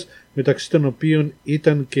αστυνομίας, μεταξύ των οποίων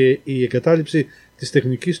ήταν και η εγκατάλειψη της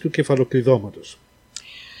τεχνικής του κεφαλοκλειδώματος.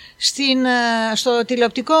 Στο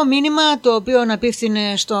τηλεοπτικό μήνυμα το οποίο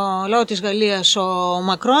αναπήφθηνε στο λαό της Γαλλίας ο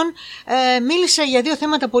Μακρόν, μίλησε για 2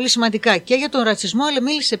 θέματα πολύ σημαντικά, και για τον ρατσισμό, αλλά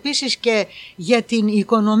μίλησε επίσης και για την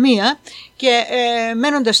οικονομία. Και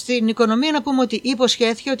μένοντας στην οικονομία, να πούμε ότι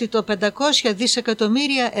υποσχέθηκε ότι το 500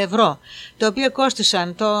 δισεκατομμύρια ευρώ, τα οποία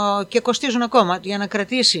κόστησαν και κοστίζουν ακόμα για να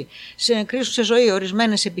κρατήσουν σε ζωή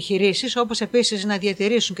ορισμένες επιχειρήσεις, όπως επίσης να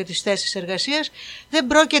διατηρήσουν και τις θέσεις εργασίας, δεν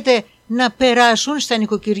πρόκειται να περάσουν στα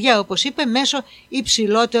νοικοκυριά, όπως είπε, μέσω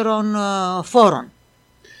υψηλότερων φόρων.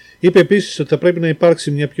 Είπε επίσης ότι θα πρέπει να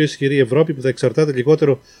υπάρξει μια πιο ισχυρή Ευρώπη που θα εξαρτάται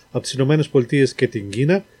λιγότερο από τις Ηνωμένες και την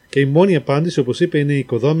Κίνα, και η μόνη απάντηση, όπως είπε, είναι η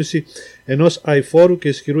οικοδόμηση ενός αειφόρου και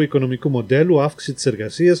ισχυρού οικονομικού μοντέλου, αύξηση της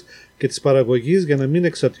εργασίας και της παραγωγής για να μην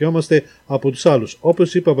εξαρτιόμαστε από τους άλλους.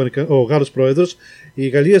 Όπως είπε ο Γάλλος πρόεδρος, η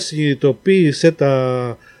Γαλλία συνειδητοποίησε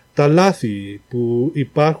τα λάθη που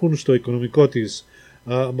υπάρχουν στο οικονομικό της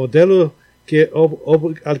μοντέλο και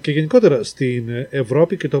γενικότερα στην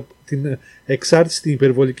Ευρώπη, και την εξάρτηση, την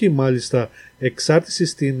υπερβολική μάλιστα εξάρτηση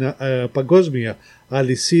στην παγκόσμια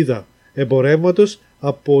αλυσίδα εμπορεύματος,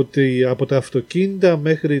 από τα αυτοκίνητα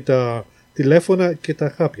μέχρι τα τηλέφωνα και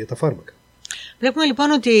τα χάπια, τα φάρμακα. Βλέπουμε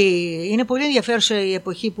λοιπόν ότι είναι πολύ ενδιαφέρουσα η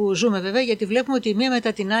εποχή που ζούμε, βέβαια, γιατί βλέπουμε ότι μία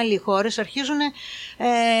μετά την άλλη οι χώρες αρχίζουν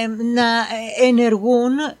να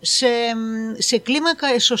ενεργούν σε κλίμακα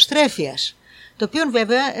εσωστρέφειας, το οποίο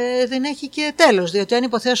βέβαια δεν έχει και τέλος, διότι αν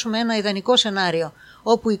υποθέσουμε ένα ιδανικό σενάριο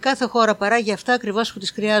όπου η κάθε χώρα παράγει αυτά ακριβώς που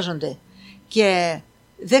τις χρειάζονται και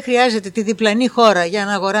δεν χρειάζεται τη διπλανή χώρα για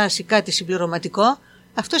να αγοράσει κάτι συμπληρωματικό,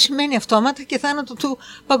 αυτό σημαίνει αυτόματα και θάνατο του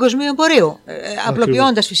παγκοσμίου εμπορίου,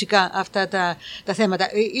 απλοποιώντας φυσικά αυτά τα θέματα.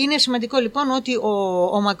 Είναι σημαντικό λοιπόν ότι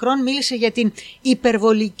ο Μακρόν μίλησε για την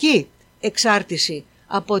υπερβολική εξάρτηση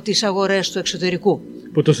από τις αγορές του εξωτερικού,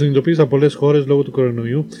 που το συνειδητοποίησαν πολλές χώρες λόγω του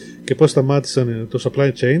κορονοϊού και πώς σταμάτησαν το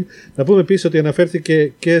supply chain. Να πούμε επίσης ότι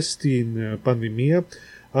αναφέρθηκε και στην πανδημία,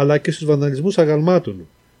 αλλά και στους βανδαλισμούς αγαλμάτων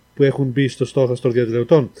που έχουν μπει στο στόχαστρο των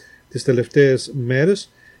διαδηλωτών τις τελευταίες μέρες,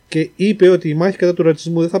 και είπε ότι η μάχη κατά του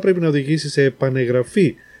ρατσισμού δεν θα πρέπει να οδηγήσει σε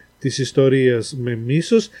επανεγγραφή της ιστορίας με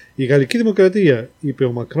μίσος. Η γαλλική δημοκρατία, είπε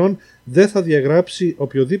ο Μακρόν, δεν θα διαγράψει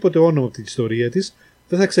οποιοδήποτε όνομα από την ιστορία της,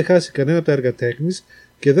 δεν θα ξεχάσει κανένα από τα έργα τέχνης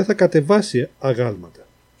και δεν θα κατεβάσει αγάλματα.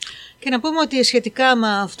 Και να πούμε ότι σχετικά με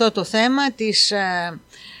αυτό το θέμα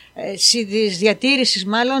της διατήρησης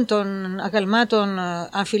μάλλον των αγαλμάτων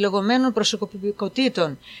αμφιλογωμένων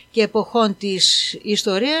προσωπικότητων και εποχών της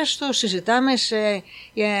ιστορίας, το συζητάμε σε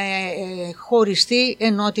χωριστή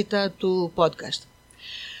ενότητα του podcast.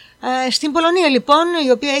 Στην Πολωνία λοιπόν,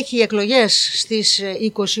 η οποία έχει εκλογές στις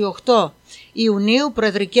 28 Ιουνίου,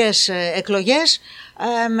 προεδρικές εκλογές,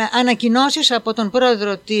 με ανακοινώσεις από τον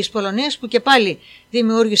πρόεδρο της Πολωνίας που και πάλι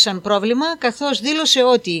δημιούργησαν πρόβλημα, καθώς δήλωσε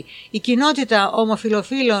ότι η κοινότητα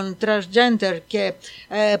ομοφυλοφίλων, transgender και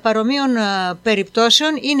παρομοίων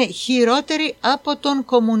περιπτώσεων είναι χειρότερη από τον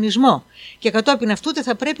κομμουνισμό και κατόπιν αυτού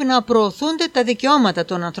θα πρέπει να προωθούνται τα δικαιώματα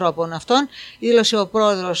των ανθρώπων αυτών, δήλωσε ο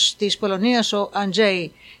πρόεδρος της Πολωνίας, ο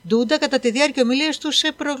Αντζέι Ντούντα, κατά τη διάρκεια ομιλίας του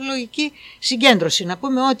σε προεκλογική συγκέντρωση. Να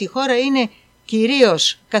πούμε ότι η χώρα είναι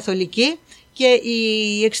κυρίως καθολική και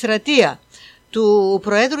η εκστρατεία του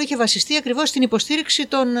Προέδρου είχε βασιστεί ακριβώς στην υποστήριξη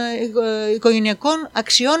των οικογενειακών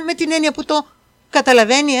αξιών, με την έννοια που το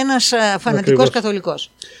καταλαβαίνει ένας φανατικός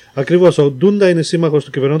καθολικός. Ακριβώς. Ο Ντούντα είναι σύμμαχος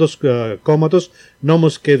του κυβερνώντος κόμματος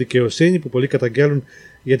Νόμος και Δικαιοσύνη, που πολλοί καταγγέλουν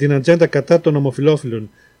για την ατζέντα κατά των ομοφυλόφιλων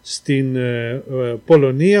στην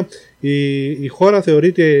Πολωνία. Η χώρα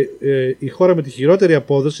θεωρείται η χώρα με τη χειρότερη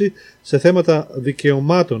απόδοση σε θέματα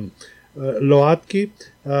δικαιωμάτων ΛΟΑΤΚΙ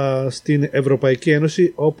στην Ευρωπαϊκή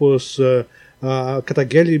Ένωση, όπως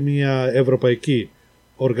καταγγέλει μια ευρωπαϊκή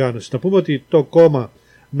οργάνωση. Να πούμε ότι το κόμμα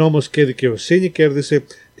Νόμος και Δικαιοσύνη κέρδισε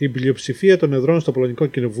την πλειοψηφία των εδρών στο Πολωνικό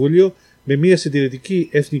Κοινοβούλιο με μια συντηρητική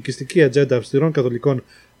εθνικιστική ατζέντα αυστηρών καθολικών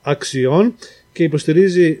αξιών και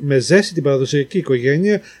υποστηρίζει με ζέση την παραδοσιακή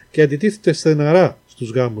οικογένεια και αντιτίθεται στεναρά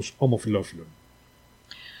στους γάμους ομοφυλόφιλων.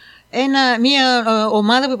 Μια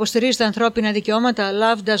ομάδα που υποστηρίζει τα ανθρώπινα δικαιώματα,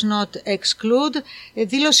 Love Does Not Exclude,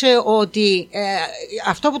 δήλωσε ότι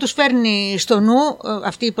αυτό που τους φέρνει στο νου,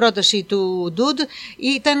 αυτή η πρόταση του Ντούντ,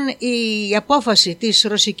 ήταν η απόφαση της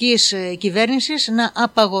ρωσικής κυβέρνησης να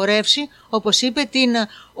απαγορεύσει, όπως είπε, την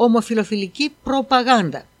ομοφυλοφιλική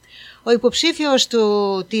προπαγάνδα. Ο υποψήφιος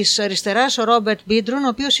της αριστεράς, ο Ρόμπερτ Μπίντρουν, ο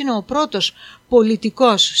οποίος είναι ο πρώτος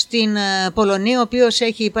πολιτικός στην Πολωνία, ο οποίος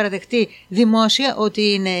έχει παραδεχτεί δημόσια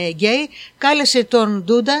ότι είναι γκέι, κάλεσε τον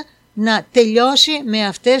Ντούντα να τελειώσει με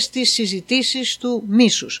αυτές τις συζητήσεις του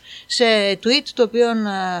μίσους, σε tweet το οποίο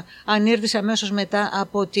ανήρθησε αμέσως μετά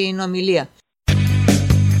από την ομιλία.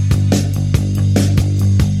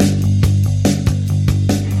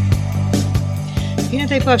 Είναι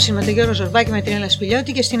τα Υπόψιν με τον Γιώργο Ζορμπά και με την Έλενα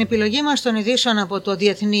Σπηλιώτη, και στην επιλογή μας των ειδήσεων από το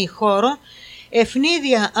διεθνή χώρο,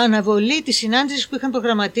 ευνίδια αναβολή της συνάντησης που είχαν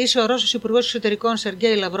προγραμματίσει ο Ρώσος Υπουργός Εξωτερικών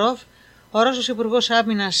Σεργέη Λαυρόφ, ο Ρώσος Υπουργός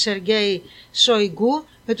Άμυνας Σεργέη Σοϊγκού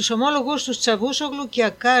με τους ομόλογους τους Τσαβούσογλου και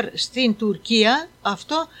Ακάρ στην Τουρκία,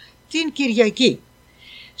 αυτό την Κυριακή.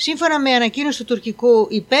 Σύμφωνα με ανακοίνωση του τουρκικού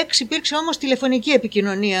ΙΠΕΞ, υπήρξε όμως τηλεφωνική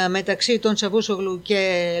επικοινωνία μεταξύ των Τσαβούσογλου και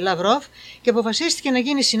Λαυρόφ και αποφασίστηκε να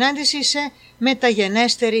γίνει συνάντηση σε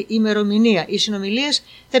μεταγενέστερη ημερομηνία. Οι συνομιλίες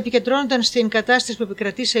θα επικεντρώνονταν στην κατάσταση που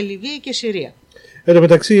επικρατεί σε Λιβύη και Συρία. Εν τω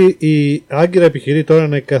μεταξύ, η Άγκυρα επιχειρεί τώρα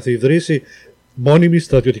να καθιδρύσει μόνιμη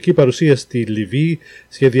στρατιωτική παρουσία στη Λιβύη,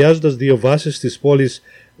 σχεδιάζοντας 2 βάσεις στις πόλεις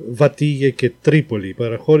Βατίγε και Τρίπολη. Η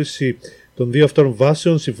παραχώρηση των 2 αυτών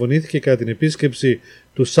βάσεων συμφωνήθηκε κατά την επίσκεψη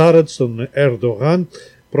του Σάρατ στον Ερντογάν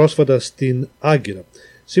πρόσφατα στην Άγκυρα.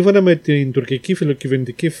 Σύμφωνα με την τουρκική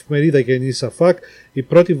φιλοκυβερνητική εφημερίδα Γιενή Σαφάκ, η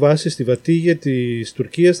πρώτη βάση στη Βατίγε της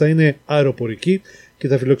Τουρκίας θα είναι αεροπορική και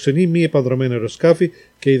θα φιλοξενεί μη επανδρομένα αεροσκάφη,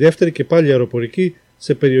 και η δεύτερη και πάλι αεροπορική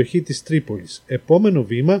σε περιοχή της Τρίπολης. Επόμενο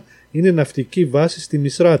βήμα είναι ναυτική βάση στη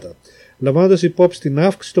Μισράτα. Λαμβάνοντας υπόψη την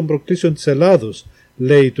αύξηση των προκλήσεων της Ελλάδος,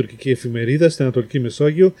 λέει η τουρκική εφημερίδα, στην Ανατολική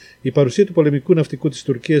Μεσόγειο, η παρουσία του πολεμικού ναυτικού της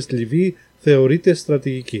Τουρκίας στη Λιβύη θεωρείται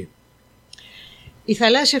στρατηγική. Η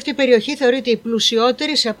θαλάσσια αυτή περιοχή θεωρείται η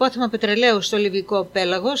πλουσιότερη σε απόθεμα πετρελαίου στο Λιβικό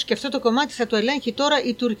πέλαγος και αυτό το κομμάτι θα το ελέγχει τώρα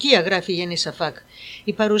η Τουρκία, γράφει η Γιενή Σαφάκ.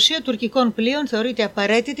 Η παρουσία τουρκικών πλοίων θεωρείται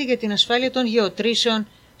απαραίτητη για την ασφάλεια των γεωτρήσεων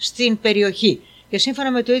στην περιοχή. Και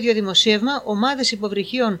σύμφωνα με το ίδιο δημοσίευμα, ομάδες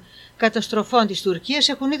υποβρυχίων καταστροφών της Τουρκίας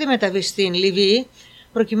έχουν ήδη μεταβεί στην Λιβύη,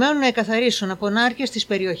 προκειμένου να εκαθαρίσουν από νάρκες τις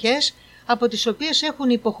περιοχές από τις οποίες έχουν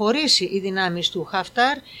υποχωρήσει οι δυνάμεις του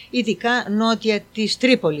Χαφτάρ, ειδικά νότια της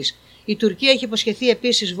Τρίπολης. Η Τουρκία έχει υποσχεθεί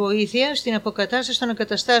επίσης βοήθεια στην αποκατάσταση των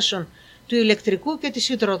εγκαταστάσεων του ηλεκτρικού και της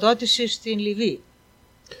υδροδότησης στην Λιβύη.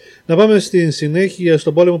 Να πάμε στην συνέχεια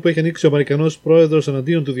στον πόλεμο που έχει ανοίξει ο Αμερικανός πρόεδρος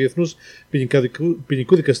εναντίον του Διεθνούς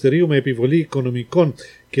Ποινικού Δικαστηρίου με επιβολή οικονομικών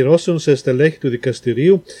κυρώσεων σε στελέχη του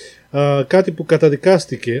δικαστηρίου, κάτι που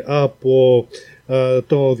καταδικάστηκε από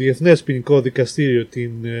το Διεθνές Ποινικό Δικαστήριο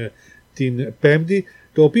την Πέμπτη.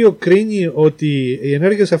 το οποίο κρίνει ότι οι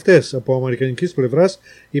ενέργειες αυτές από αμερικανικής πλευράς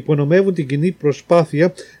υπονομεύουν την κοινή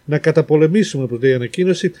προσπάθεια να καταπολεμήσουμε, προς την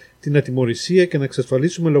ανακοίνωση, την ατιμωρησία και να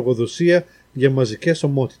εξασφαλίσουμε λογοδοσία για μαζικές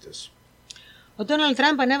ομότητες. Ο Ντόναλντ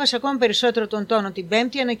Τραμπ ανέβασε ακόμα περισσότερο τον τόνο την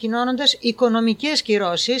Πέμπτη, ανακοινώνοντας οικονομικές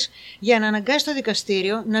κυρώσεις για να αναγκάσει το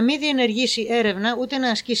δικαστήριο να μην διενεργήσει έρευνα ούτε να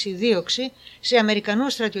ασκήσει δίωξη σε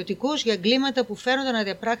Αμερικανούς στρατιωτικούς για εγκλήματα που φαίνονται να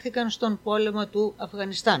διαπράχθηκαν στον πόλεμο του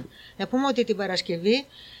Αφγανιστάν. Να πούμε ότι την Παρασκευή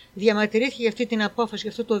διαμαρτυρήθηκε για αυτή την απόφαση,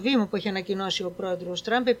 για αυτό το βήμα που έχει ανακοινώσει ο πρόεδρος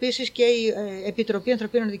Τραμπ, επίσης και η Επιτροπή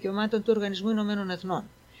Ανθρωπίνων Δικαιωμάτων του Οργανισμού Ηνωμένων Εθνών.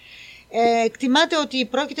 Εκτιμάται ότι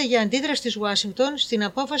πρόκειται για αντίδραση της Ουάσιγκτον στην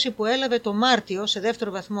απόφαση που έλαβε το Μάρτιο σε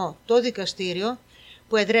δεύτερο βαθμό το δικαστήριο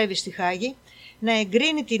που εδρεύει στη Χάγη να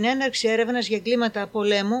εγκρίνει την έναρξη έρευνας για εγκλήματα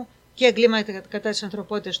πολέμου και εγκλήματα κατά της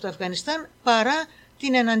ανθρωπότητας στο Αφγανιστάν παρά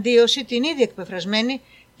την εναντίωση την ήδη εκπεφρασμένη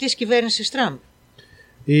της κυβέρνησης Τραμπ.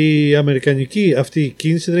 Η αμερικανική αυτή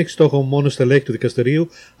κίνηση δεν έχει στόχο μόνο στελέχη του δικαστηρίου,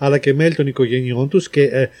 αλλά και μέλη των οικογενειών τους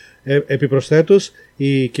και επιπροσθέτως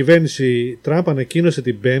η κυβέρνηση Τραμπ ανακοίνωσε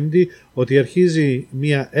την Πέμπτη ότι αρχίζει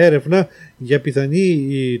μια έρευνα για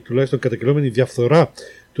πιθανή, τουλάχιστον καταγγελόμενη, διαφθορά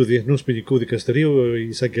του Διεθνούς Ποινικού Δικαστηρίου. Ο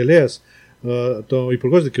εισαγγελέας, το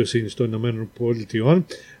Υπουργός Δικαιοσύνης των Ηνωμένων Πολιτειών,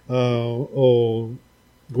 ο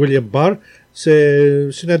William Barr,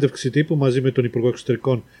 σε συνέντευξη τύπου μαζί με τον Υπουργό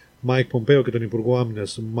Εξωτερικών Μάικ Πομπέο και τον Υπουργό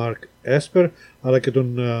Άμυνας Μαρκ Έσπερ, αλλά και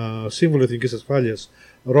τον Σύμβουλο Εθνικής Ασφάλειας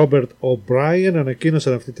Ρόμπερτ Ο'Μπράιεν,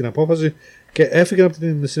 ανακοίνωσαν αυτή την απόφαση και έφυγαν από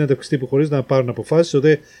την συνέντευξη τύπου χωρίς να πάρουν αποφάσεις.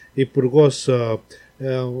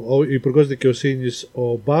 Ο Υπουργός Δικαιοσύνης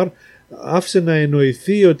ο Μπαρ άφησε να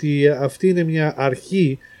εννοηθεί ότι αυτή είναι μια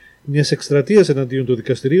αρχή μιας εκστρατείας εναντίον του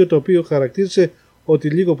δικαστηρίου, το οποίο χαρακτήρισε ότι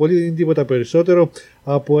λίγο πολύ δεν είναι τίποτα περισσότερο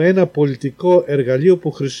από ένα πολιτικό εργαλείο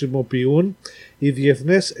που χρησιμοποιούν οι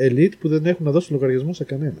διεθνές ελίτ που δεν έχουν να δώσουν λογαριασμό σε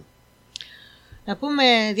κανένα. Να πούμε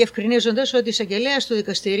διευκρινίζοντας ότι η εισαγγελέας του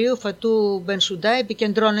δικαστηρίου Φατού Μπενσουντά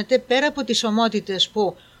επικεντρώνεται πέρα από τις ομότητες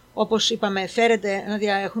που, όπως είπαμε, φέρεται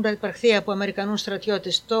να έχουν υπαρχθεί από Αμερικανούς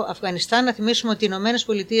στρατιώτες στο Αφγανιστάν. Να θυμίσουμε ότι οι Ηνωμένες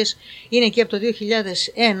Πολιτείες είναι εκεί από το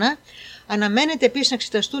 2001. Αναμένεται επίσης να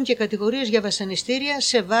εξεταστούν και κατηγορίες για βασανιστήρια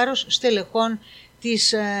σε βάρος στελεχών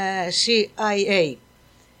της CIA.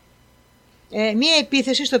 Μία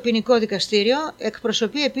επίθεση στο ποινικό δικαστήριο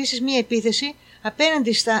εκπροσωπεί επίσης μία επίθεση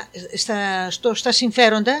απέναντι στα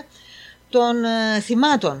συμφέροντα των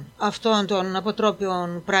θυμάτων αυτών των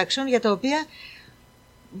αποτρόπιων πράξεων, για τα οποία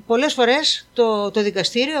πολλές φορές το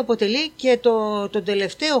δικαστήριο αποτελεί και τον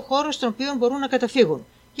τελευταίο χώρο στον οποίο μπορούν να καταφύγουν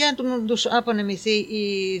για να τους απονεμηθεί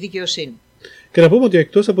η δικαιοσύνη. Και να πούμε ότι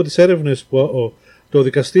εκτός από τις έρευνες που το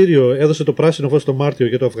δικαστήριο έδωσε το πράσινο φως το Μάρτιο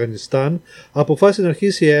για το Αφγανιστάν, αποφάσισε να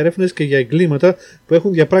αρχίσει έρευνες και για εγκλήματα που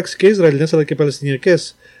έχουν διαπράξει και Ισραηλινές αλλά και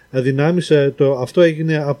Παλαιστινιακές δυνάμεις. Αυτό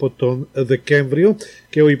έγινε από τον Δεκέμβριο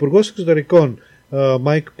και ο Υπουργός Εξωτερικών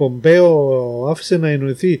Μάικ Πομπέο άφησε να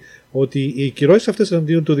εννοηθεί ότι οι κυρώσεις αυτές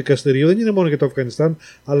εναντίον του δικαστηρίου δεν είναι μόνο για το Αφγανιστάν,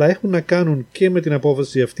 αλλά έχουν να κάνουν και με την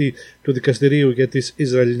απόφαση αυτή του δικαστηρίου για τις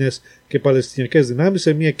Ισραηλινές και Παλαιστινιακές δυνάμεις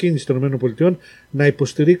σε μια κίνηση των ΗΠΑ να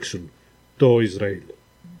υποστηρίξουν το Ισραήλ.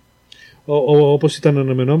 Όπως ήταν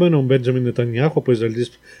αναμενόμενο, ο Μπέντζαμιν Νετανιάχου από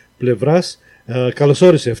Ισραηλινής πλευράς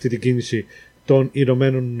καλωσόρισε αυτή την κίνηση των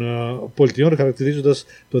Ηνωμένων Πολιτειών, χαρακτηρίζοντας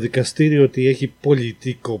το δικαστήριο ότι έχει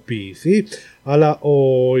πολιτικοποιηθεί, αλλά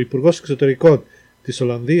ο Υπουργός Εξωτερικών της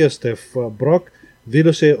Ολλανδίας, Στεφ Μπροκ,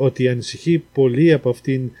 δήλωσε ότι ανησυχεί πολύ από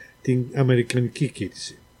αυτήν την αμερικανική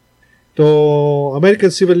κίνηση. Το American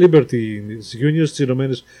Civil Liberties Union στις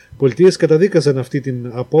Ηνωμένες Πολιτείες καταδίκασαν αυτή την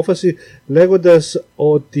απόφαση, λέγοντας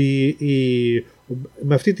ότι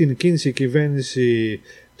με αυτή την κίνηση η κυβέρνηση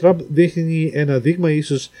Τραμπ δείχνει ένα δείγμα,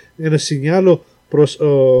 ίσως ένα σινιάλο προς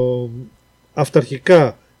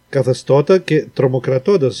αυταρχικά καθεστώτα και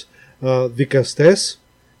τρομοκρατώντας δικαστές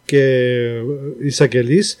και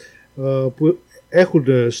εισαγγελείς που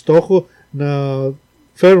έχουν στόχο να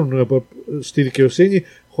φέρουν στη δικαιοσύνη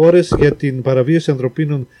χώρες για την παραβίαση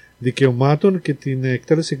ανθρωπίνων δικαιωμάτων και την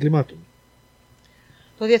εκτέλεση εγκλημάτων.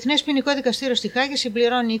 Το Διεθνές Ποινικό Δικαστήριο στη Χάγη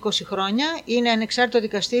συμπληρώνει 20 χρόνια. Είναι ανεξάρτητο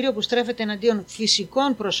δικαστήριο που στρέφεται εναντίον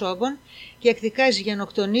φυσικών προσώπων και εκδικάζει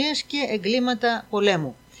γενοκτονίες και εγκλήματα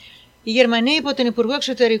πολέμου. Οι Γερμανοί υπό τον Υπουργό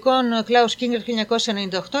Εξωτερικών Κλάους Κίνγκερ το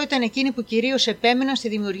 1998 ήταν εκείνοι που κυρίως επέμειναν στη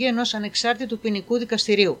δημιουργία ενός ανεξάρτητου ποινικού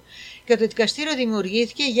δικαστηρίου. Και το δικαστήριο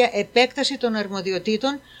δημιουργήθηκε για επέκταση των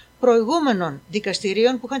αρμοδιοτήτων προηγούμενων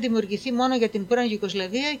δικαστηρίων που είχαν δημιουργηθεί μόνο για την πρώην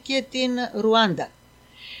Ιουγκοσλαβία και την Ρουάντα.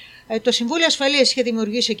 Το Συμβούλιο Ασφαλείας είχε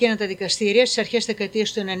δημιουργήσει εκείνα τα δικαστήρια στις αρχές της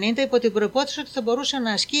δεκαετίας του 1990 υπό την προϋπόθεση ότι θα μπορούσε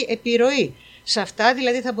να ασκεί επιρροή σε αυτά,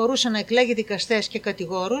 δηλαδή θα μπορούσε να εκλέγει δικαστές και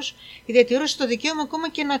κατηγόρους και διατηρούσε το δικαίωμα ακόμα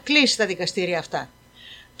και να κλείσει τα δικαστήρια αυτά.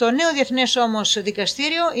 Το νέο Διεθνές όμως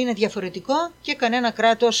Δικαστήριο είναι διαφορετικό και κανένα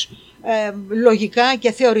κράτος λογικά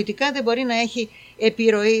και θεωρητικά δεν μπορεί να έχει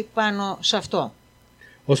επιρροή πάνω σε αυτό.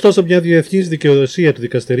 Ωστόσο, μια διεθνής δικαιοδοσία του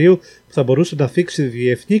δικαστηρίου που θα μπορούσε να θίξει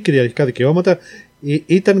διεθνή κυριαρχικά δικαιώματα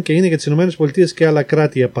ήταν και είναι για τις ΗΠΑ και άλλα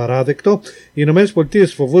κράτη απαράδεκτο. Οι ΗΠΑ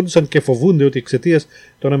φοβούνταν και φοβούνται ότι εξαιτίας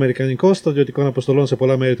των αμερικανικών στρατιωτικών αποστολών σε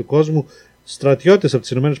πολλά μέρη του κόσμου, στρατιώτες από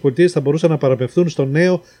τις ΗΠΑ θα μπορούσαν να παραπευθούν στο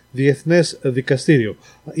νέο Διεθνές Δικαστήριο.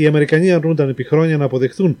 Οι Αμερικανοί αρνούνταν επί χρόνια να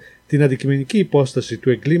αποδεχθούν την αντικειμενική υπόσταση του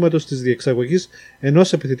εγκλήματος της διεξαγωγής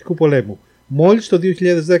ενός επιθετικού πολέμου. Μόλις το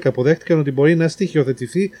 2010 αποδέχτηκαν ότι μπορεί να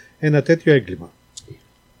στοιχειοθετηθεί ένα τέτοιο έγκλημα.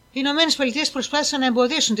 Οι Ηνωμένες Πολιτείες προσπάθησαν να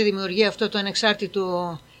εμποδίσουν τη δημιουργία αυτού του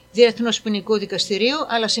ανεξάρτητου Διεθνούς Ποινικού Δικαστηρίου,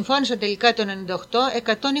 αλλά συμφώνησαν τελικά το 1998,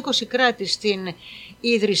 120 κράτη στην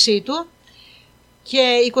ίδρυσή του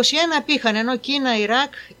και 21 απήχαν, ενώ Κίνα,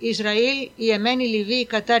 Ιράκ, Ισραήλ, η Ιεμένη, Λιβύη,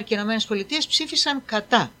 Κατάρ και οι Ηνωμένες Πολιτείες ψήφισαν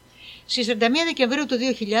κατά. Στις 31 Δεκεμβρίου του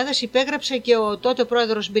 2000 υπέγραψε και ο τότε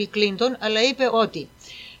πρόεδρος Μπιλ Κλίντον, αλλά είπε ότι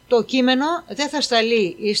το κείμενο δεν θα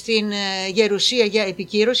σταλεί στην Γερουσία για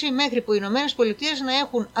επικύρωση μέχρι που οι Ηνωμένες Πολιτείες να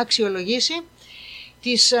έχουν αξιολογήσει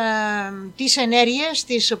τις ενέργειες,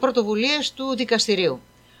 τις πρωτοβουλίες του δικαστηρίου.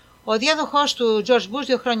 Ο διάδοχος του George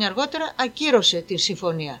Bush 2 χρόνια αργότερα ακύρωσε την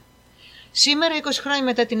συμφωνία. Σήμερα, 20 χρόνια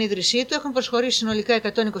μετά την ίδρυσή του, έχουν προσχωρήσει συνολικά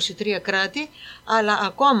 123 κράτη, αλλά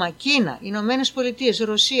ακόμα Κίνα, Ηνωμένες Πολιτείες,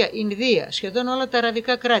 Ρωσία, Ινδία, σχεδόν όλα τα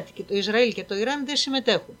αραβικά κράτη και το Ισραήλ και το Ιράν δεν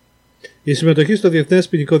συμμετέχουν. Η συμμετοχή στο Διεθνές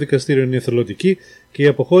Ποινικό Δικαστήριο είναι εθελοντική και η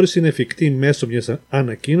αποχώρηση είναι εφικτή μέσω μιας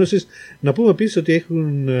ανακοίνωσης. Να πούμε επίσης ότι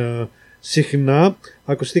έχουν συχνά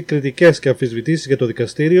ακουστεί κριτικές και αμφισβητήσεις για το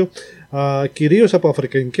δικαστήριο, κυρίως από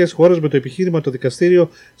αφρικανικές χώρες, με το επιχείρημα το δικαστήριο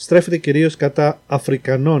στρέφεται κυρίως κατά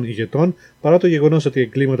Αφρικανών ηγετών, παρά το γεγονός ότι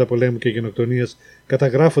εγκλήματα πολέμου και γενοκτονίας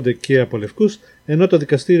καταγράφονται και από λευκούς, ενώ το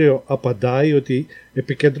δικαστήριο απαντάει ότι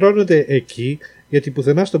επικεντρώνονται εκεί γιατί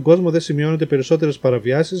πουθενά στον κόσμο δεν σημειώνονται περισσότερες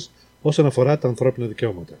παραβιάσεις όσον αφορά τα ανθρώπινα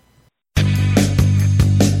δικαιώματα.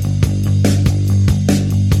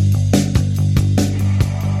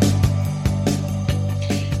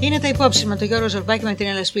 Είναι τα Υπόψιν με τον Γιώργο Ζορμπά και με την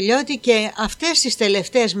Έλενα Σπηλιώτη και αυτές τις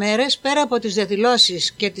τελευταίες μέρες, πέρα από τις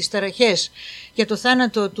διαδηλώσεις και τις ταραχές για το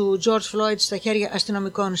θάνατο του George Floyd στα χέρια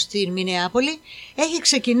αστυνομικών στην Μινεάπολη, έχει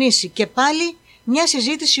ξεκινήσει και πάλι μια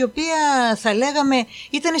συζήτηση η οποία θα λέγαμε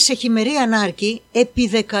ήταν σε χειμερή ανάρκη επί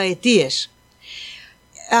δεκαετίες.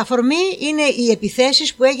 Αφορμή είναι οι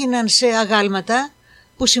επιθέσεις που έγιναν σε αγάλματα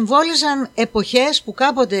που συμβόλιζαν εποχές που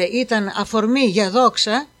κάποτε ήταν αφορμή για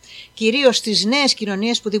δόξα, κυρίως στις νέες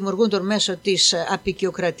κοινωνίες που δημιουργούνται μέσω της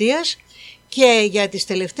αποικιοκρατίας, και για τις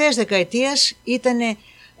τελευταίες δεκαετίες ήταν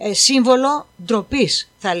σύμβολο ντροπής,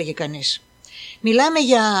 θα έλεγε κανείς. Μιλάμε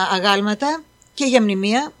για αγάλματα και για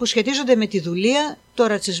μνημεία που σχετίζονται με τη δουλεία, το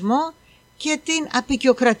ρατσισμό και την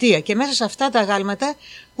αποικιοκρατία, και μέσα σε αυτά τα αγάλματα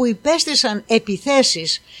που υπέστησαν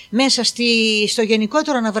επιθέσεις μέσα στο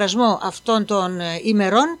γενικότερο αναβρασμό αυτών των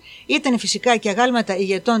ημερών ήταν φυσικά και αγάλματα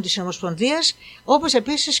ηγετών της Ομοσπονδίας, όπως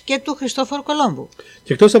επίσης και του Χριστόφορου Κολόμβου.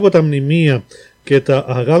 Και εκτός από τα μνημεία και τα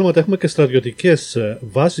αγάλματα έχουμε και στρατιωτικές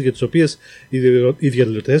βάσεις για τις οποίες οι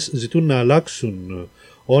διαδηλωτές ζητούν να αλλάξουν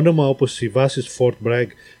όνομα, όπως οι βάσεις Fort Bragg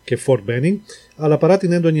και Fort Benning, αλλά παρά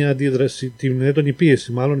την έντονη αντίδραση, την έντονη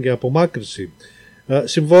πίεση μάλλον για απομάκρυνση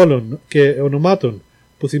συμβόλων και ονομάτων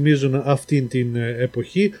που θυμίζουν αυτήν την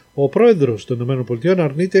εποχή, ο πρόεδρος των ΗΠΑ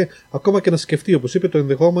αρνείται ακόμα και να σκεφτεί, όπως είπε, το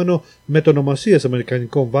ενδεχόμενο μετονομασίας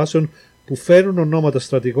αμερικανικών βάσεων που φέρουν ονόματα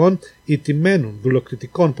στρατηγών ηττημένων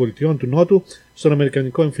δουλοκτητικών πολιτιών του Νότου στον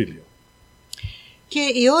αμερικανικό εμφύλιο. Και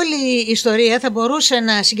η όλη ιστορία θα μπορούσε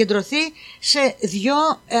να συγκεντρωθεί σε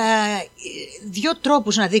δύο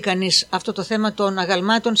τρόπους να δει κανείς αυτό το θέμα των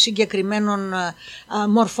αγαλμάτων συγκεκριμένων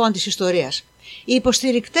μορφών της ιστορίας. Οι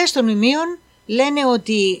υποστηρικτές των μνημείων λένε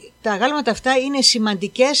ότι τα αγάλματα αυτά είναι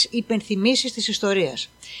σημαντικές υπενθυμίσεις της ιστορίας.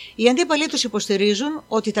 Οι αντίπαλοι τους υποστηρίζουν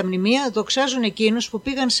ότι τα μνημεία δοξάζουν εκείνους που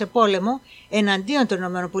πήγαν σε πόλεμο εναντίον των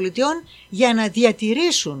ΗΠΑ για να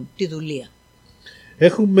διατηρήσουν τη δουλεία.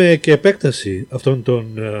 Έχουμε και επέκταση αυτών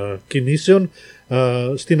των κινήσεων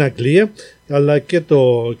στην Αγγλία αλλά και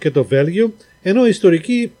το Βέλγιο, ενώ οι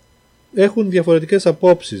ιστορικοί έχουν διαφορετικές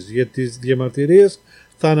απόψεις. Για τις διαμαρτυρίες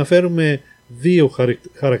θα αναφέρουμε δύο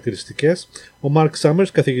χαρακτηριστικές. Ο Μάρκ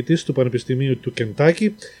Σάμερς, καθηγητής του Πανεπιστημίου του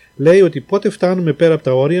Κεντάκι, λέει ότι πότε φτάνουμε πέρα από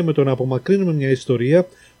τα όρια με το να απομακρύνουμε μια ιστορία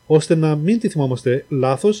ώστε να μην τη θυμόμαστε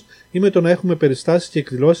λάθος ή με το να έχουμε περιστάσεις και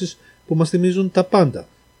εκδηλώσεις που μας θυμίζουν τα πάντα.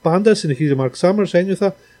 Πάντα, συνεχίζει ο Μάρκ Σάμερς,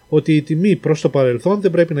 ένιωθα ότι η τιμή προς το παρελθόν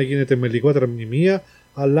δεν πρέπει να γίνεται με λιγότερα μνημεία,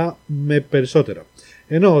 αλλά με περισσότερα.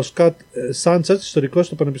 Ενώ ο Σκοτ Σάντσατς, ιστορικός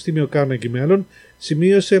στο Πανεπιστήμιο Carnegie Mellon,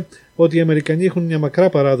 σημείωσε ότι οι Αμερικανοί έχουν μια μακρά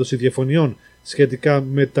παράδοση διαφωνιών σχετικά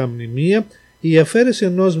με τα μνημεία. Η αφαίρεση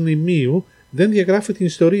ενός μνημείου δεν διαγράφει την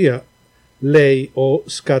ιστορία, λέει ο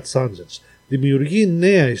Σκοτ Σάντσατς. Δημιουργεί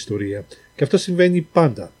νέα ιστορία. Και αυτό συμβαίνει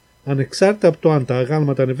πάντα, ανεξάρτητα από το αν τα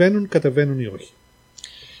αγάλματα ανεβαίνουν, κατεβαίνουν ή όχι.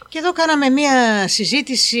 Και εδώ κάναμε μια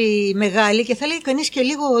συζήτηση μεγάλη και θα λέει κανείς και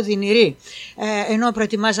λίγο οδυνηρή, ενώ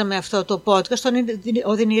προετοιμάζαμε αυτό το podcast.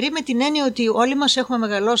 Οδυνηρή με την έννοια ότι όλοι μας έχουμε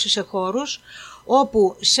μεγαλώσει σε χώρους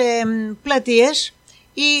όπου σε πλατείες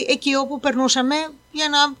ή εκεί όπου περνούσαμε για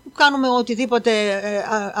να κάνουμε οτιδήποτε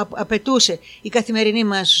απαιτούσε η καθημερινή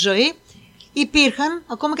μας ζωή, υπήρχαν,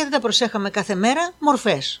 ακόμα και δεν τα προσέχαμε κάθε μέρα,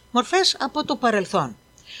 μορφές από το παρελθόν.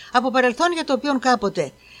 Από παρελθόν για το οποίο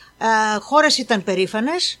κάποτε χώρες ήταν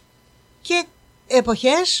περήφανες και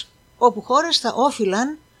εποχές όπου χώρες θα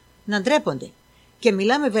όφυλαν να ντρέπονται. Και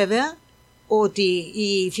μιλάμε βέβαια ότι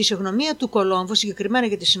η φυσιογνωμία του Κολόμβου, συγκεκριμένα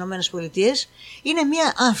για τις Ηνωμένες Πολιτείες, είναι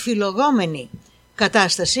μια αμφιλογόμενη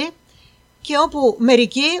κατάσταση και όπου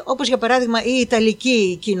μερικοί, όπως για παράδειγμα η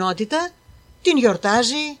Ιταλική κοινότητα, την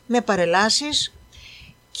γιορτάζει με παρελάσεις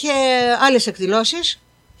και άλλες εκδηλώσεις,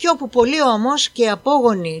 και όπου πολλοί όμως και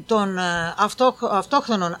απόγονοι των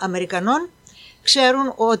αυτόχθονων Αμερικανών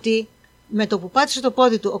ξέρουν ότι με το που πάτησε το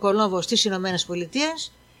πόδι του ο Κολόμβος στις Ηνωμένες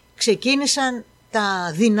Πολιτείες ξεκίνησαν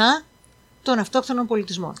τα δεινά των αυτόχθονων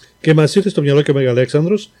πολιτισμών. Και μας ήρθε στο μυαλό και ο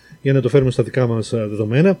Μεγαλέξανδρος, για να το φέρουμε στα δικά μας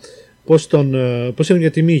δεδομένα, πως είναι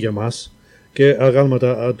μια τιμή για μας. Και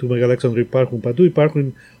αγάλματα του Μεγαλέξανδρου υπάρχουν παντού,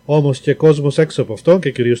 υπάρχουν όμως και κόσμος έξω από αυτό,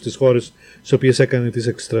 και κυρίως στις χώρες στις οποίες έκανε τις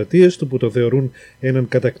εκστρατείες του, που το θεωρούν έναν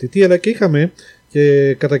κατακτητή, αλλά και είχαμε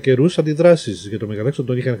και κατά καιρούς αντιδράσεις για τον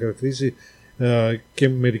Μεγαλέξανδρο. Τον είχαν χαρακτηρίσει και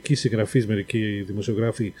μερικοί συγγραφείς, μερικοί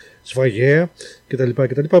δημοσιογράφοι σφαγέα κτλ.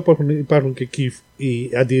 Υπάρχουν και εκεί οι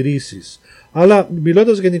αντιρρήσεις. Αλλά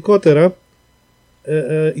μιλώντας γενικότερα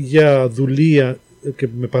για δουλεία και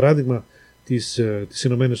με παράδειγμα τις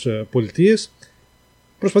Ηνωμένες Πολιτείες,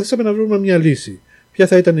 προσπαθήσαμε να βρούμε μια λύση. Ποια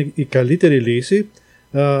θα ήταν η καλύτερη λύση?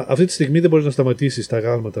 Αυτή τη στιγμή δεν μπορεί να σταματήσει τα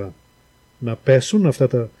αγάλματα να πέσουν, αυτά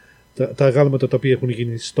τα αγάλματα τα οποία έχουν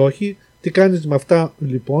γίνει στόχοι. Τι κάνεις με αυτά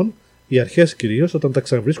λοιπόν, οι αρχές κυρίως, όταν τα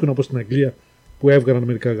ξαναβρίσκουν, όπως στην Αγγλία που έβγαλαν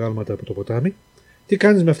μερικά αγάλματα από το ποτάμι? Τι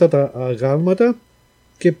κάνεις με αυτά τα αγάλματα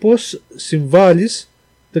και πώς συμβάλλεις,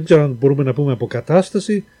 δεν ξέρω αν μπορούμε να πούμε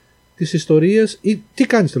αποκατάσταση της ιστορίας, ή τι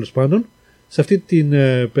κάνεις τέλος πάντων σε αυτή την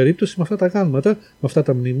περίπτωση με αυτά τα αγάλματα, με αυτά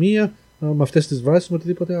τα μνημεία, με αυτές τις βάσεις, με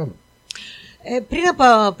οτιδήποτε άλλο.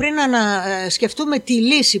 Πριν να σκεφτούμε τη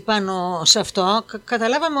λύση πάνω σε αυτό,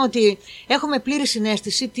 καταλάβαμε ότι έχουμε πλήρη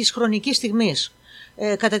συναίσθηση της χρονικής στιγμής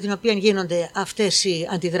κατά την οποία γίνονται αυτές οι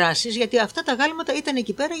αντιδράσεις, γιατί αυτά τα αγάλματα ήταν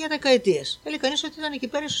εκεί πέρα για δεκαετίες. Έλεγε κανείς ότι ήταν εκεί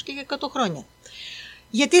πέρα ίσως και για 100 χρόνια.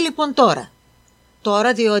 Γιατί λοιπόν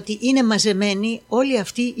τώρα, διότι είναι μαζεμένη όλη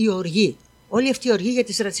αυτή η οργή. Όλη αυτή η οργή για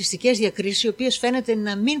τις ρατσιστικές διακρίσεις, οι οποίες φαίνεται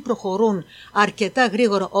να μην προχωρούν αρκετά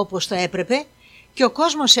γρήγορα όπως θα έπρεπε, και ο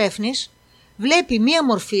κόσμος έφνης βλέπει μία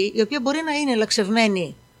μορφή η οποία μπορεί να είναι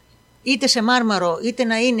λαξευμένη είτε σε μάρμαρο είτε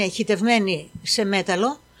να είναι χυτευμένη σε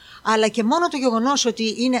μέταλλο, αλλά και μόνο το γεγονός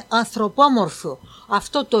ότι είναι ανθρωπόμορφο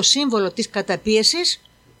αυτό το σύμβολο της καταπίεσης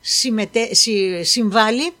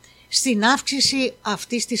συμβάλλει στην αύξηση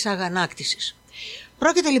αυτής της αγανάκτησης.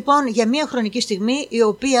 Πρόκειται λοιπόν για μία χρονική στιγμή η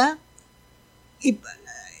οποία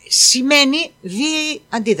σημαίνει βίαιη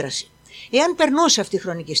αντίδραση. Εάν περνούσε αυτή η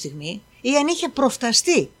χρονική στιγμή ή αν είχε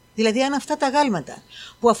προφταστεί, δηλαδή αν αυτά τα αγάλματα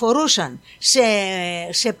που αφορούσαν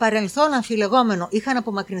σε παρελθόν αμφιλεγόμενο είχαν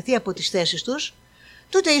απομακρυνθεί από τις θέσεις τους,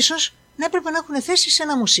 τότε ίσως να έπρεπε να έχουν θέση σε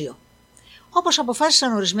ένα μουσείο. Όπως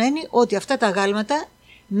αποφάσισαν ορισμένοι ότι αυτά τα αγάλματα,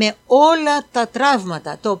 με όλα τα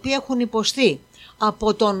τραύματα τα οποία έχουν υποστεί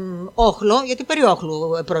από τον όχλο, γιατί περί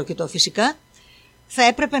όχλου πρόκειτο φυσικά, θα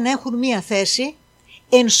έπρεπε να έχουν μία θέση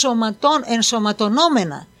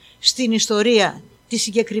ενσωματωνόμενα στην ιστορία της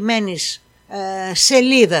συγκεκριμένης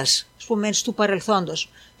σελίδας, ας πούμε, του παρελθόντος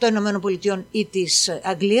των ΗΠΑ ή της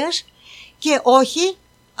Αγγλίας, και όχι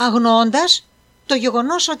αγνοώντας το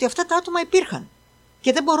γεγονός ότι αυτά τα άτομα υπήρχαν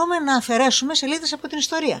και δεν μπορούμε να αφαιρέσουμε σελίδες από την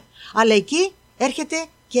ιστορία. Αλλά εκεί έρχεται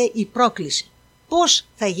και η πρόκληση. Πώς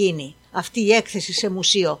θα γίνει αυτή η έκθεση σε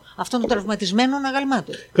μουσείο αυτών των τραυματισμένων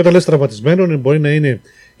αγαλμάτων? Κατά λες τραυματισμένων, μπορεί να είναι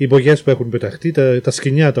οι μπογιές που έχουν πεταχτεί, τα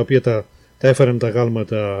σκοινιά τα οποία τα έφεραν τα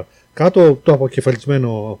αγάλματα κάτω, το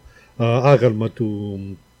αποκεφαλισμένο άγαλμα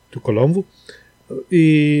του Κολόμβου.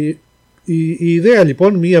 Η ιδέα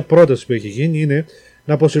λοιπόν, μία πρόταση που έχει γίνει, είναι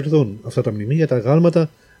να αποσυρθούν αυτά τα μνημεία, τα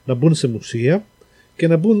αγάλματα, να μπουν σε μουσεία και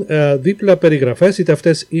να μπουν δίπλα περιγραφές, είτε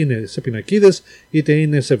αυτές είναι σε πινακίδες, είτε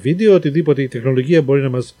είναι σε βίντεο, οτιδήποτε η τεχνολογία μπορεί να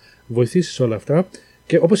μας βοηθήσει σε όλα αυτά,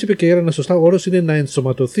 Και όπως είπε και η Έλενα σωστά, ο όρος είναι να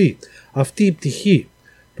ενσωματωθεί αυτή η πτυχή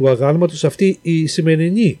του αγάλματος, αυτή η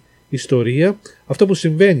σημερινή ιστορία, αυτό που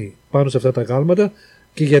συμβαίνει πάνω σε αυτά τα αγάλματα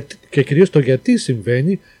και κυρίως το γιατί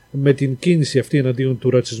συμβαίνει, με την κίνηση αυτή εναντίον του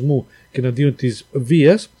ρατσισμού και εναντίον της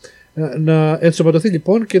βίας, να ενσωματωθεί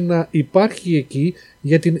λοιπόν και να υπάρχει εκεί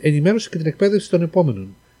για την ενημέρωση και την εκπαίδευση των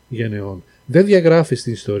επόμενων γενεών. Δεν διαγράφεις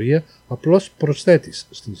την ιστορία, απλώς προσθέτεις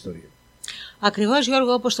στην ιστορία. Ακριβώς,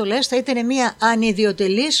 Γιώργο, όπως το λες, θα ήταν μια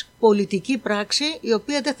ανιδιοτελής πολιτική πράξη, η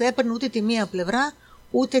οποία δεν θα έπαιρνε ούτε τη μία πλευρά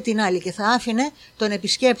ούτε την άλλη και θα άφηνε τον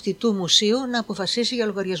επισκέπτη του μουσείου να αποφασίσει για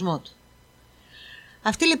λογαριασμό του.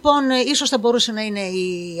 Αυτή λοιπόν ίσως θα μπορούσε να είναι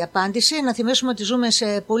η απάντηση. Να θυμίσουμε ότι ζούμε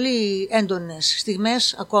σε πολύ έντονες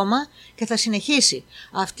στιγμές ακόμα και θα συνεχίσει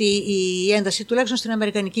αυτή η ένταση, τουλάχιστον στην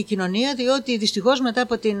αμερικανική κοινωνία, διότι δυστυχώς μετά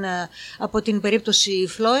από την περίπτωση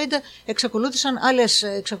Φλόιντ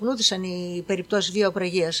εξακολούθησαν οι περιπτώσεις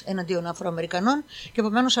βιαιοπραγίας εναντίον Αφροαμερικανών και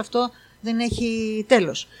επομένως αυτό δεν έχει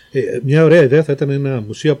τέλος. Μια ωραία ιδέα θα ήταν ένα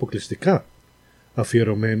μουσείο αποκλειστικά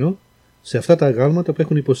αφιερωμένο σε αυτά τα αγάλματα που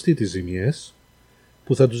έχουν υποστεί τις ζημιές,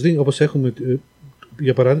 που θα τους δίνει, όπως έχουμε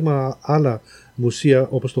για παράδειγμα άλλα μουσεία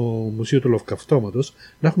όπως το Μουσείο του Λοβκαυτώματος,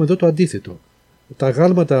 να έχουμε εδώ το αντίθετο. Τα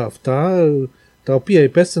αγάλματα αυτά τα οποία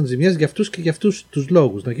υπέστησαν ζημιές για αυτούς και για αυτούς τους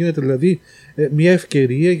λόγους. Να γίνεται δηλαδή μια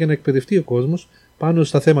ευκαιρία για να εκπαιδευτεί ο κόσμος πάνω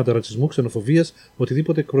στα θέματα ρατσισμού, ξενοφοβίας,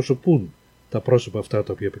 οτιδήποτε εκπροσωπούν τα πρόσωπα αυτά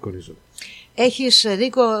τα οποία απεικονίζονται. Έχεις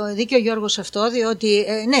δίκιο Γιώργο σε αυτό, διότι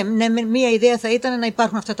μία ιδέα θα ήταν να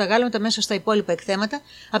υπάρχουν αυτά τα αγάλματα μέσα στα υπόλοιπα εκθέματα.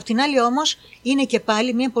 Απ' την άλλη όμως είναι και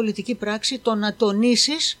πάλι μια πολιτική πράξη το να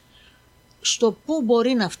τονίσεις στο πού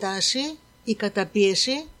μπορεί να φτάσει η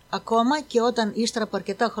καταπίεση, ακόμα και όταν ύστερα από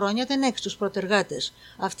αρκετά χρόνια δεν έχεις τους προτεργάτες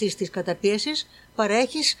αυτής της καταπίεσης,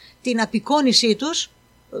 παρέχεις την απεικόνισή τους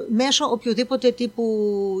μέσω οποιοδήποτε τύπου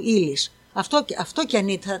ύλης. Αυτό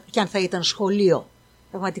κι αν θα ήταν σχολείο,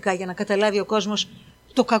 πραγματικά, για να καταλάβει ο κόσμος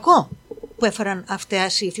το κακό που έφεραν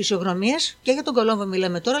αυτές οι φυσιογνωμίες, και για τον Κολόμβο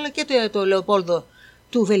μιλάμε τώρα, αλλά και το Λεοπόλδο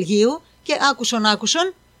του Βελγίου, και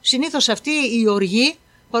άκουσον, συνήθως αυτή η οργή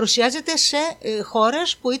παρουσιάζεται σε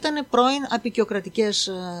χώρες που ήταν πρώην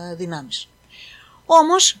απικιοκρατικές δυνάμεις.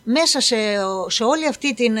 Όμως μέσα σε όλη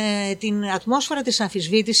αυτή την ατμόσφαιρα της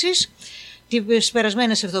αμφισβήτησης, τις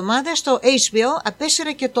περασμένες εβδομάδες το HBO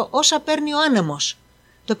απέσυρε και το «Όσα παίρνει ο άνεμος»,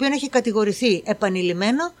 το οποίο έχει κατηγορηθεί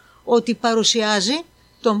επανειλημμένο ότι παρουσιάζει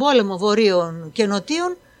τον πόλεμο βορείων και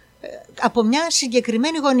νοτίων από μια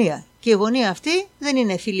συγκεκριμένη γωνία. Και η γωνία αυτή δεν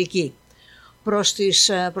είναι φιλική προς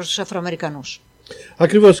τους Αφροαμερικανούς.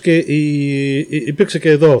 Ακριβώς, και υπήρξε και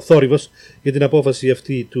εδώ θόρυβος για την απόφαση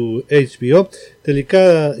αυτή του HBO.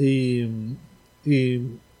 Τελικά η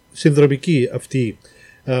συνδρομική αυτή,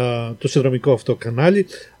 το συνδρομικό αυτό κανάλι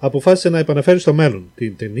αποφάσισε να επαναφέρει στο μέλλον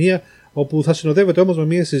την ταινία, όπου θα συνοδεύεται όμως με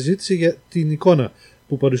μια συζήτηση για την εικόνα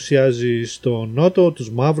που παρουσιάζει στο Νότο,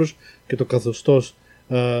 τους μαύρους και το καθεστώς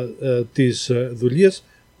της δουλείας,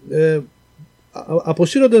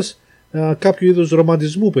 αποσύροντας κάποιο είδους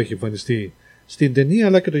ρομαντισμού που έχει εμφανιστεί στην ταινία,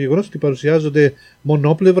 αλλά και το γεγονός ότι παρουσιάζονται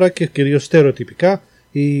μονόπλευρα και κυρίως στερεοτυπικά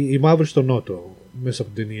οι μαύροι στο Νότο μέσα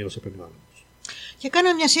από την ταινία ως απενβάλλον. Και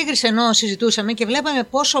κάναμε μια σύγκριση ενώ συζητούσαμε και βλέπαμε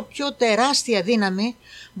πόσο πιο τεράστια δύναμη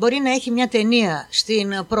μπορεί να έχει μια ταινία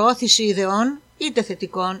στην προώθηση ιδεών, είτε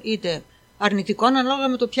θετικών είτε αρνητικών, ανάλογα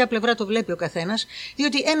με το ποια πλευρά το βλέπει ο καθένας,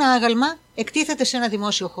 διότι ένα άγαλμα εκτίθεται σε ένα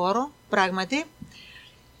δημόσιο χώρο, πράγματι,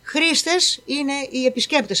 χρήστες είναι οι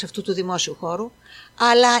επισκέπτες αυτού του δημόσιου χώρου,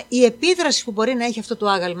 αλλά η επίδραση που μπορεί να έχει αυτό το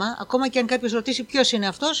άγαλμα, ακόμα και αν κάποιος ρωτήσει ποιος είναι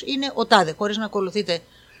αυτός, είναι ο τάδε, χωρίς να ακολουθείτε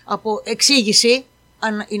από εξήγηση,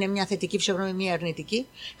 αν είναι μια θετική φυσιογνωμία, μια αρνητική.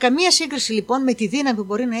 Καμία σύγκριση λοιπόν με τη δύναμη που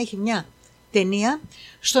μπορεί να έχει μια ταινία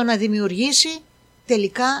στο να δημιουργήσει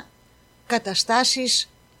τελικά καταστάσεις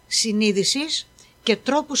συνείδησης και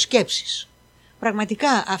τρόπους σκέψης.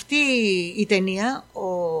 Πραγματικά αυτή η ταινία,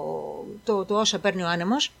 το «Όσα παίρνει ο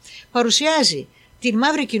άνεμος», παρουσιάζει την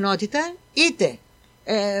μαύρη κοινότητα είτε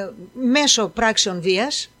μέσω πράξεων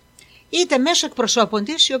βίας, είτε μέσω εκπροσώπων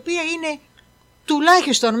της, η οποία είναι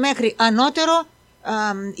τουλάχιστον μέχρι ανώτερο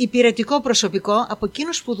υπηρετικό προσωπικό από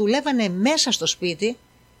εκείνους που δουλεύανε μέσα στο σπίτι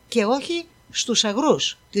και όχι στους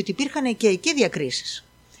αγρούς, διότι υπήρχαν και εκεί διακρίσεις.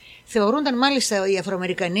 Θεωρούνταν μάλιστα οι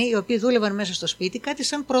Αφροαμερικανοί, οι οποίοι δούλευαν μέσα στο σπίτι, κάτι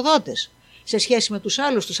σαν προδότες σε σχέση με τους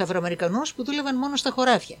άλλους τους Αφροαμερικανούς που δούλευαν μόνο στα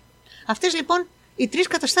χωράφια. Αυτές λοιπόν οι τρεις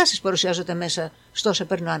καταστάσεις παρουσιάζονται μέσα στο «Όσα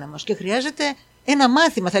παίρνει ο άνεμος» και χρειάζεται ένα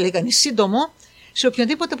μάθημα, θα λέει κανείς, σύντομο, σε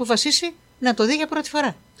οποιονδήποτε αποφασίσει να το δει για πρώτη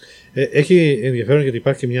φορά. Έχει ενδιαφέρον γιατί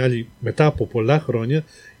υπάρχει μια άλλη, μετά από πολλά χρόνια,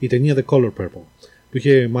 η ταινία The Color Purple, που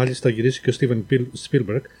είχε μάλιστα γυρίσει και ο Steven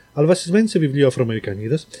Spielberg, αλλά βασισμένη σε βιβλίο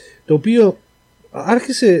Αφροαμερικανίδας, το οποίο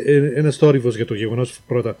άρχισε ένας θόρυβος για το γεγονός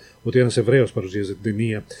πρώτα ότι ένας Εβραίος παρουσίαζε την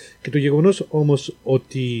ταινία και το γεγονός όμως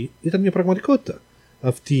ότι ήταν μια πραγματικότητα.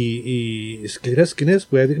 Αυτοί οι σκληρές σκηνές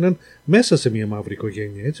που έδειχναν μέσα σε μια μαύρη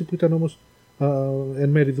οικογένεια, έτσι, που ήταν όμως εν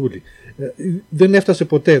μέρει δούλοι. Δεν έφτασε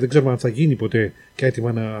ποτέ, δεν ξέρουμε αν θα γίνει ποτέ και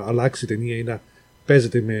έτοιμα να αλλάξει η ταινία ή να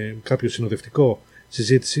παίζεται με κάποιο συνοδευτικό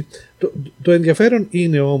συζήτηση. Το ενδιαφέρον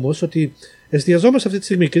είναι όμως ότι εστιαζόμαστε αυτή τη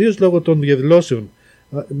στιγμή κυρίως λόγω των διαδηλώσεων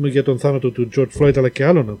για τον θάνατο του George Floyd, αλλά και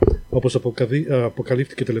άλλων όπως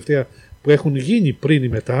αποκαλύφθηκε τελευταία που έχουν γίνει πριν ή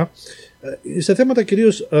μετά, σε θέματα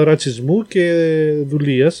κυρίως ρατσισμού και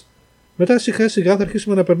δουλείας. Μετά σιγά σιγά θα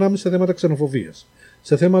αρχίσουμε να περνάμε σε θέματα ξενοφοβίας,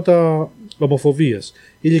 σε θέματα ομοφοβίας,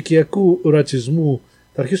 ηλικιακού ρατσισμού.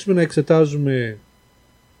 Θα αρχίσουμε να εξετάζουμε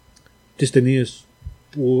τις ταινίες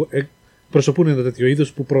που προσωπούν ένα τέτοιο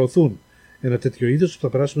είδος, που προωθούν ένα τέτοιο είδος, που θα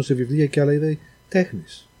περάσουμε σε βιβλία και άλλα είδη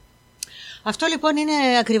τέχνης. Αυτό λοιπόν είναι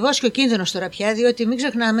ακριβώς και ο κίνδυνος τώρα πια, διότι μην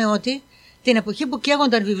ξεχνάμε ότι την εποχή που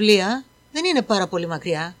καίγονταν βιβλία δεν είναι πάρα πολύ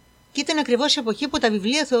μακριά και ήταν ακριβώς η εποχή που τα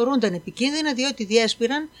βιβλία θεωρούνταν επικίνδυνα, διότι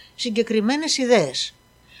διέσπηραν συγκεκριμένες ιδέες.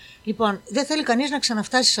 Λοιπόν, δεν θέλει κανείς να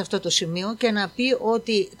ξαναφτάσει σε αυτό το σημείο και να πει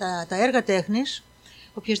ότι τα έργα τέχνης,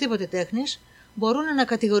 οποιασδήποτε τέχνης, μπορούν να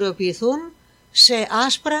κατηγοριοποιηθούν σε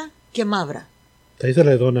άσπρα και μαύρα. Θα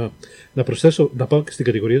ήθελα εδώ να προσθέσω, να πάω και στην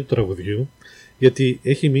κατηγορία του τραγουδιού, γιατί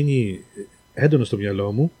έχει μείνει έντονο στο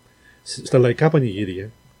μυαλό μου, στα λαϊκά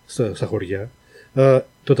πανηγύρια, στα χωριά,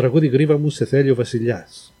 το τραγούδι «Γρίβα μου σε θέλει ο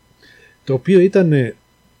βασιλιάς», το οποίο ήταν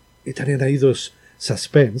ένα είδος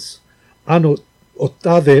suspense, αν ο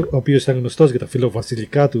τάδε, ο οποίος ήταν γνωστός για τα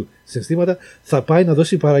φιλοβασιλικά του συναισθήματα, θα πάει να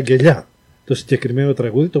δώσει παραγγελιά το συγκεκριμένο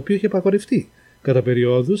τραγούδι, το οποίο είχε απαγορευτεί κατά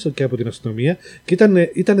περιόδους και από την αστυνομία, και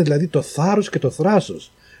ήταν δηλαδή το θάρρος και το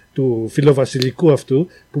θράσος του φιλοβασιλικού αυτού,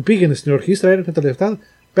 που πήγαινε στην ορχήστρα, έριχνε τα λεφτά,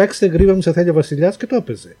 παίξτε «Γρίβα μου σε θέλει ο βασιλιάς» και το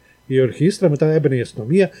έπαιζε η ορχήστρα. Μετά έμπαινε η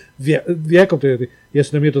αστυνομία, διέκοπτε η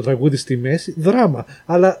αστυνομία το τραγούδι στη μέση, δράμα.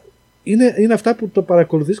 Αλλά είναι αυτά που το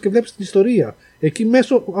παρακολουθείς και βλέπεις την ιστορία εκεί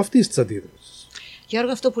μέσω αυτής της αντίδρασης.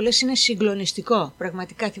 Γιώργο, αυτό που λες είναι συγκλονιστικό.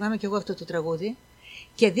 Πραγματικά θυμάμαι και εγώ αυτό το τραγούδι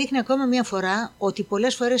και δείχνει ακόμα μια φορά ότι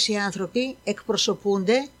πολλές φορές οι άνθρωποι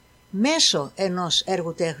εκπροσωπούνται μέσω ενός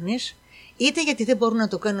έργου τέχνης, είτε γιατί δεν μπορούν να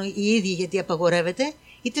το κάνουν οι ίδιοι γιατί απαγορεύεται,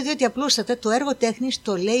 είτε διότι απλούστατα το έργο τέχνης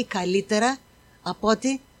το λέει καλύτερα από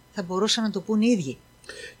ό,τι θα μπορούσαν να το πούν οι ίδιοι.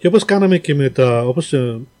 Και όπως κάναμε και όπως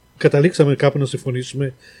καταλήξαμε κάπου να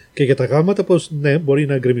συμφωνήσουμε και για τα γάμματα, πως ναι, μπορεί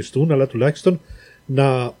να εγκρεμιστούν, αλλά τουλάχιστον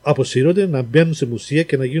να αποσύρονται, να μπαίνουν σε μουσεία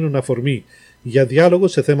και να γίνουν αφορμή για διάλογο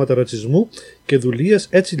σε θέματα ρατσισμού και δουλείας.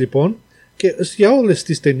 Έτσι λοιπόν, και για όλες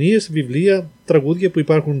τις ταινίες, βιβλία, τραγούδια που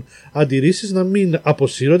υπάρχουν αντιρρήσεις, να μην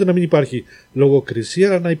αποσύρονται, να μην υπάρχει λογοκρισία,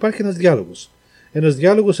 αλλά να υπάρχει ένας διάλογος. Ένας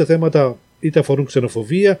διάλογος σε θέματα είτε αφορούν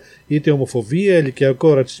ξενοφοβία, είτε ομοφοβία,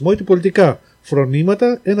 ηλικιακό ρατσισμό, είτε πολιτικά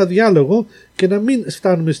φρονήματα, ένα διάλογο, και να μην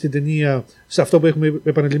φτάνουμε στην ταινία σε αυτό που έχουμε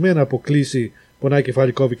επανειλημμένα αποκλείσει, πονάει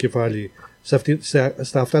κεφάλι, κόβει κεφάλι,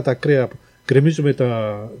 στα αυτά τα ακραία, κρεμίζουμε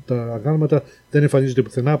τα αγάλματα, δεν εμφανίζονται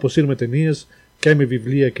πουθενά, αποσύρουμε ταινίες και με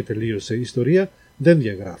βιβλία και τελείωσε. Η ιστορία δεν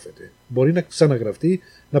διαγράφεται. Μπορεί να ξαναγραφτεί,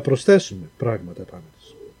 να προσθέσουμε πράγματα πάνω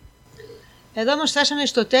της. Εδώ όμως φτάσαμε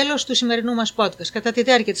στο τέλος του σημερινού μας podcast. Κατά τη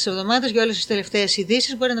διάρκεια της εβδομάδας, για όλες τις τελευταίες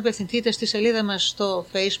ειδήσεις, μπορείτε να απευθυνθείτε στη σελίδα μας στο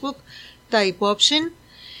Facebook, Τα Υπ Όψιν,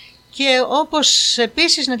 και όπως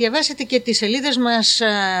επίσης να διαβάσετε και τις σελίδες μας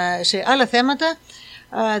σε άλλα θέματα,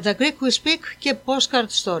 The Greek We Speak και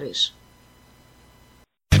Postcard Stories.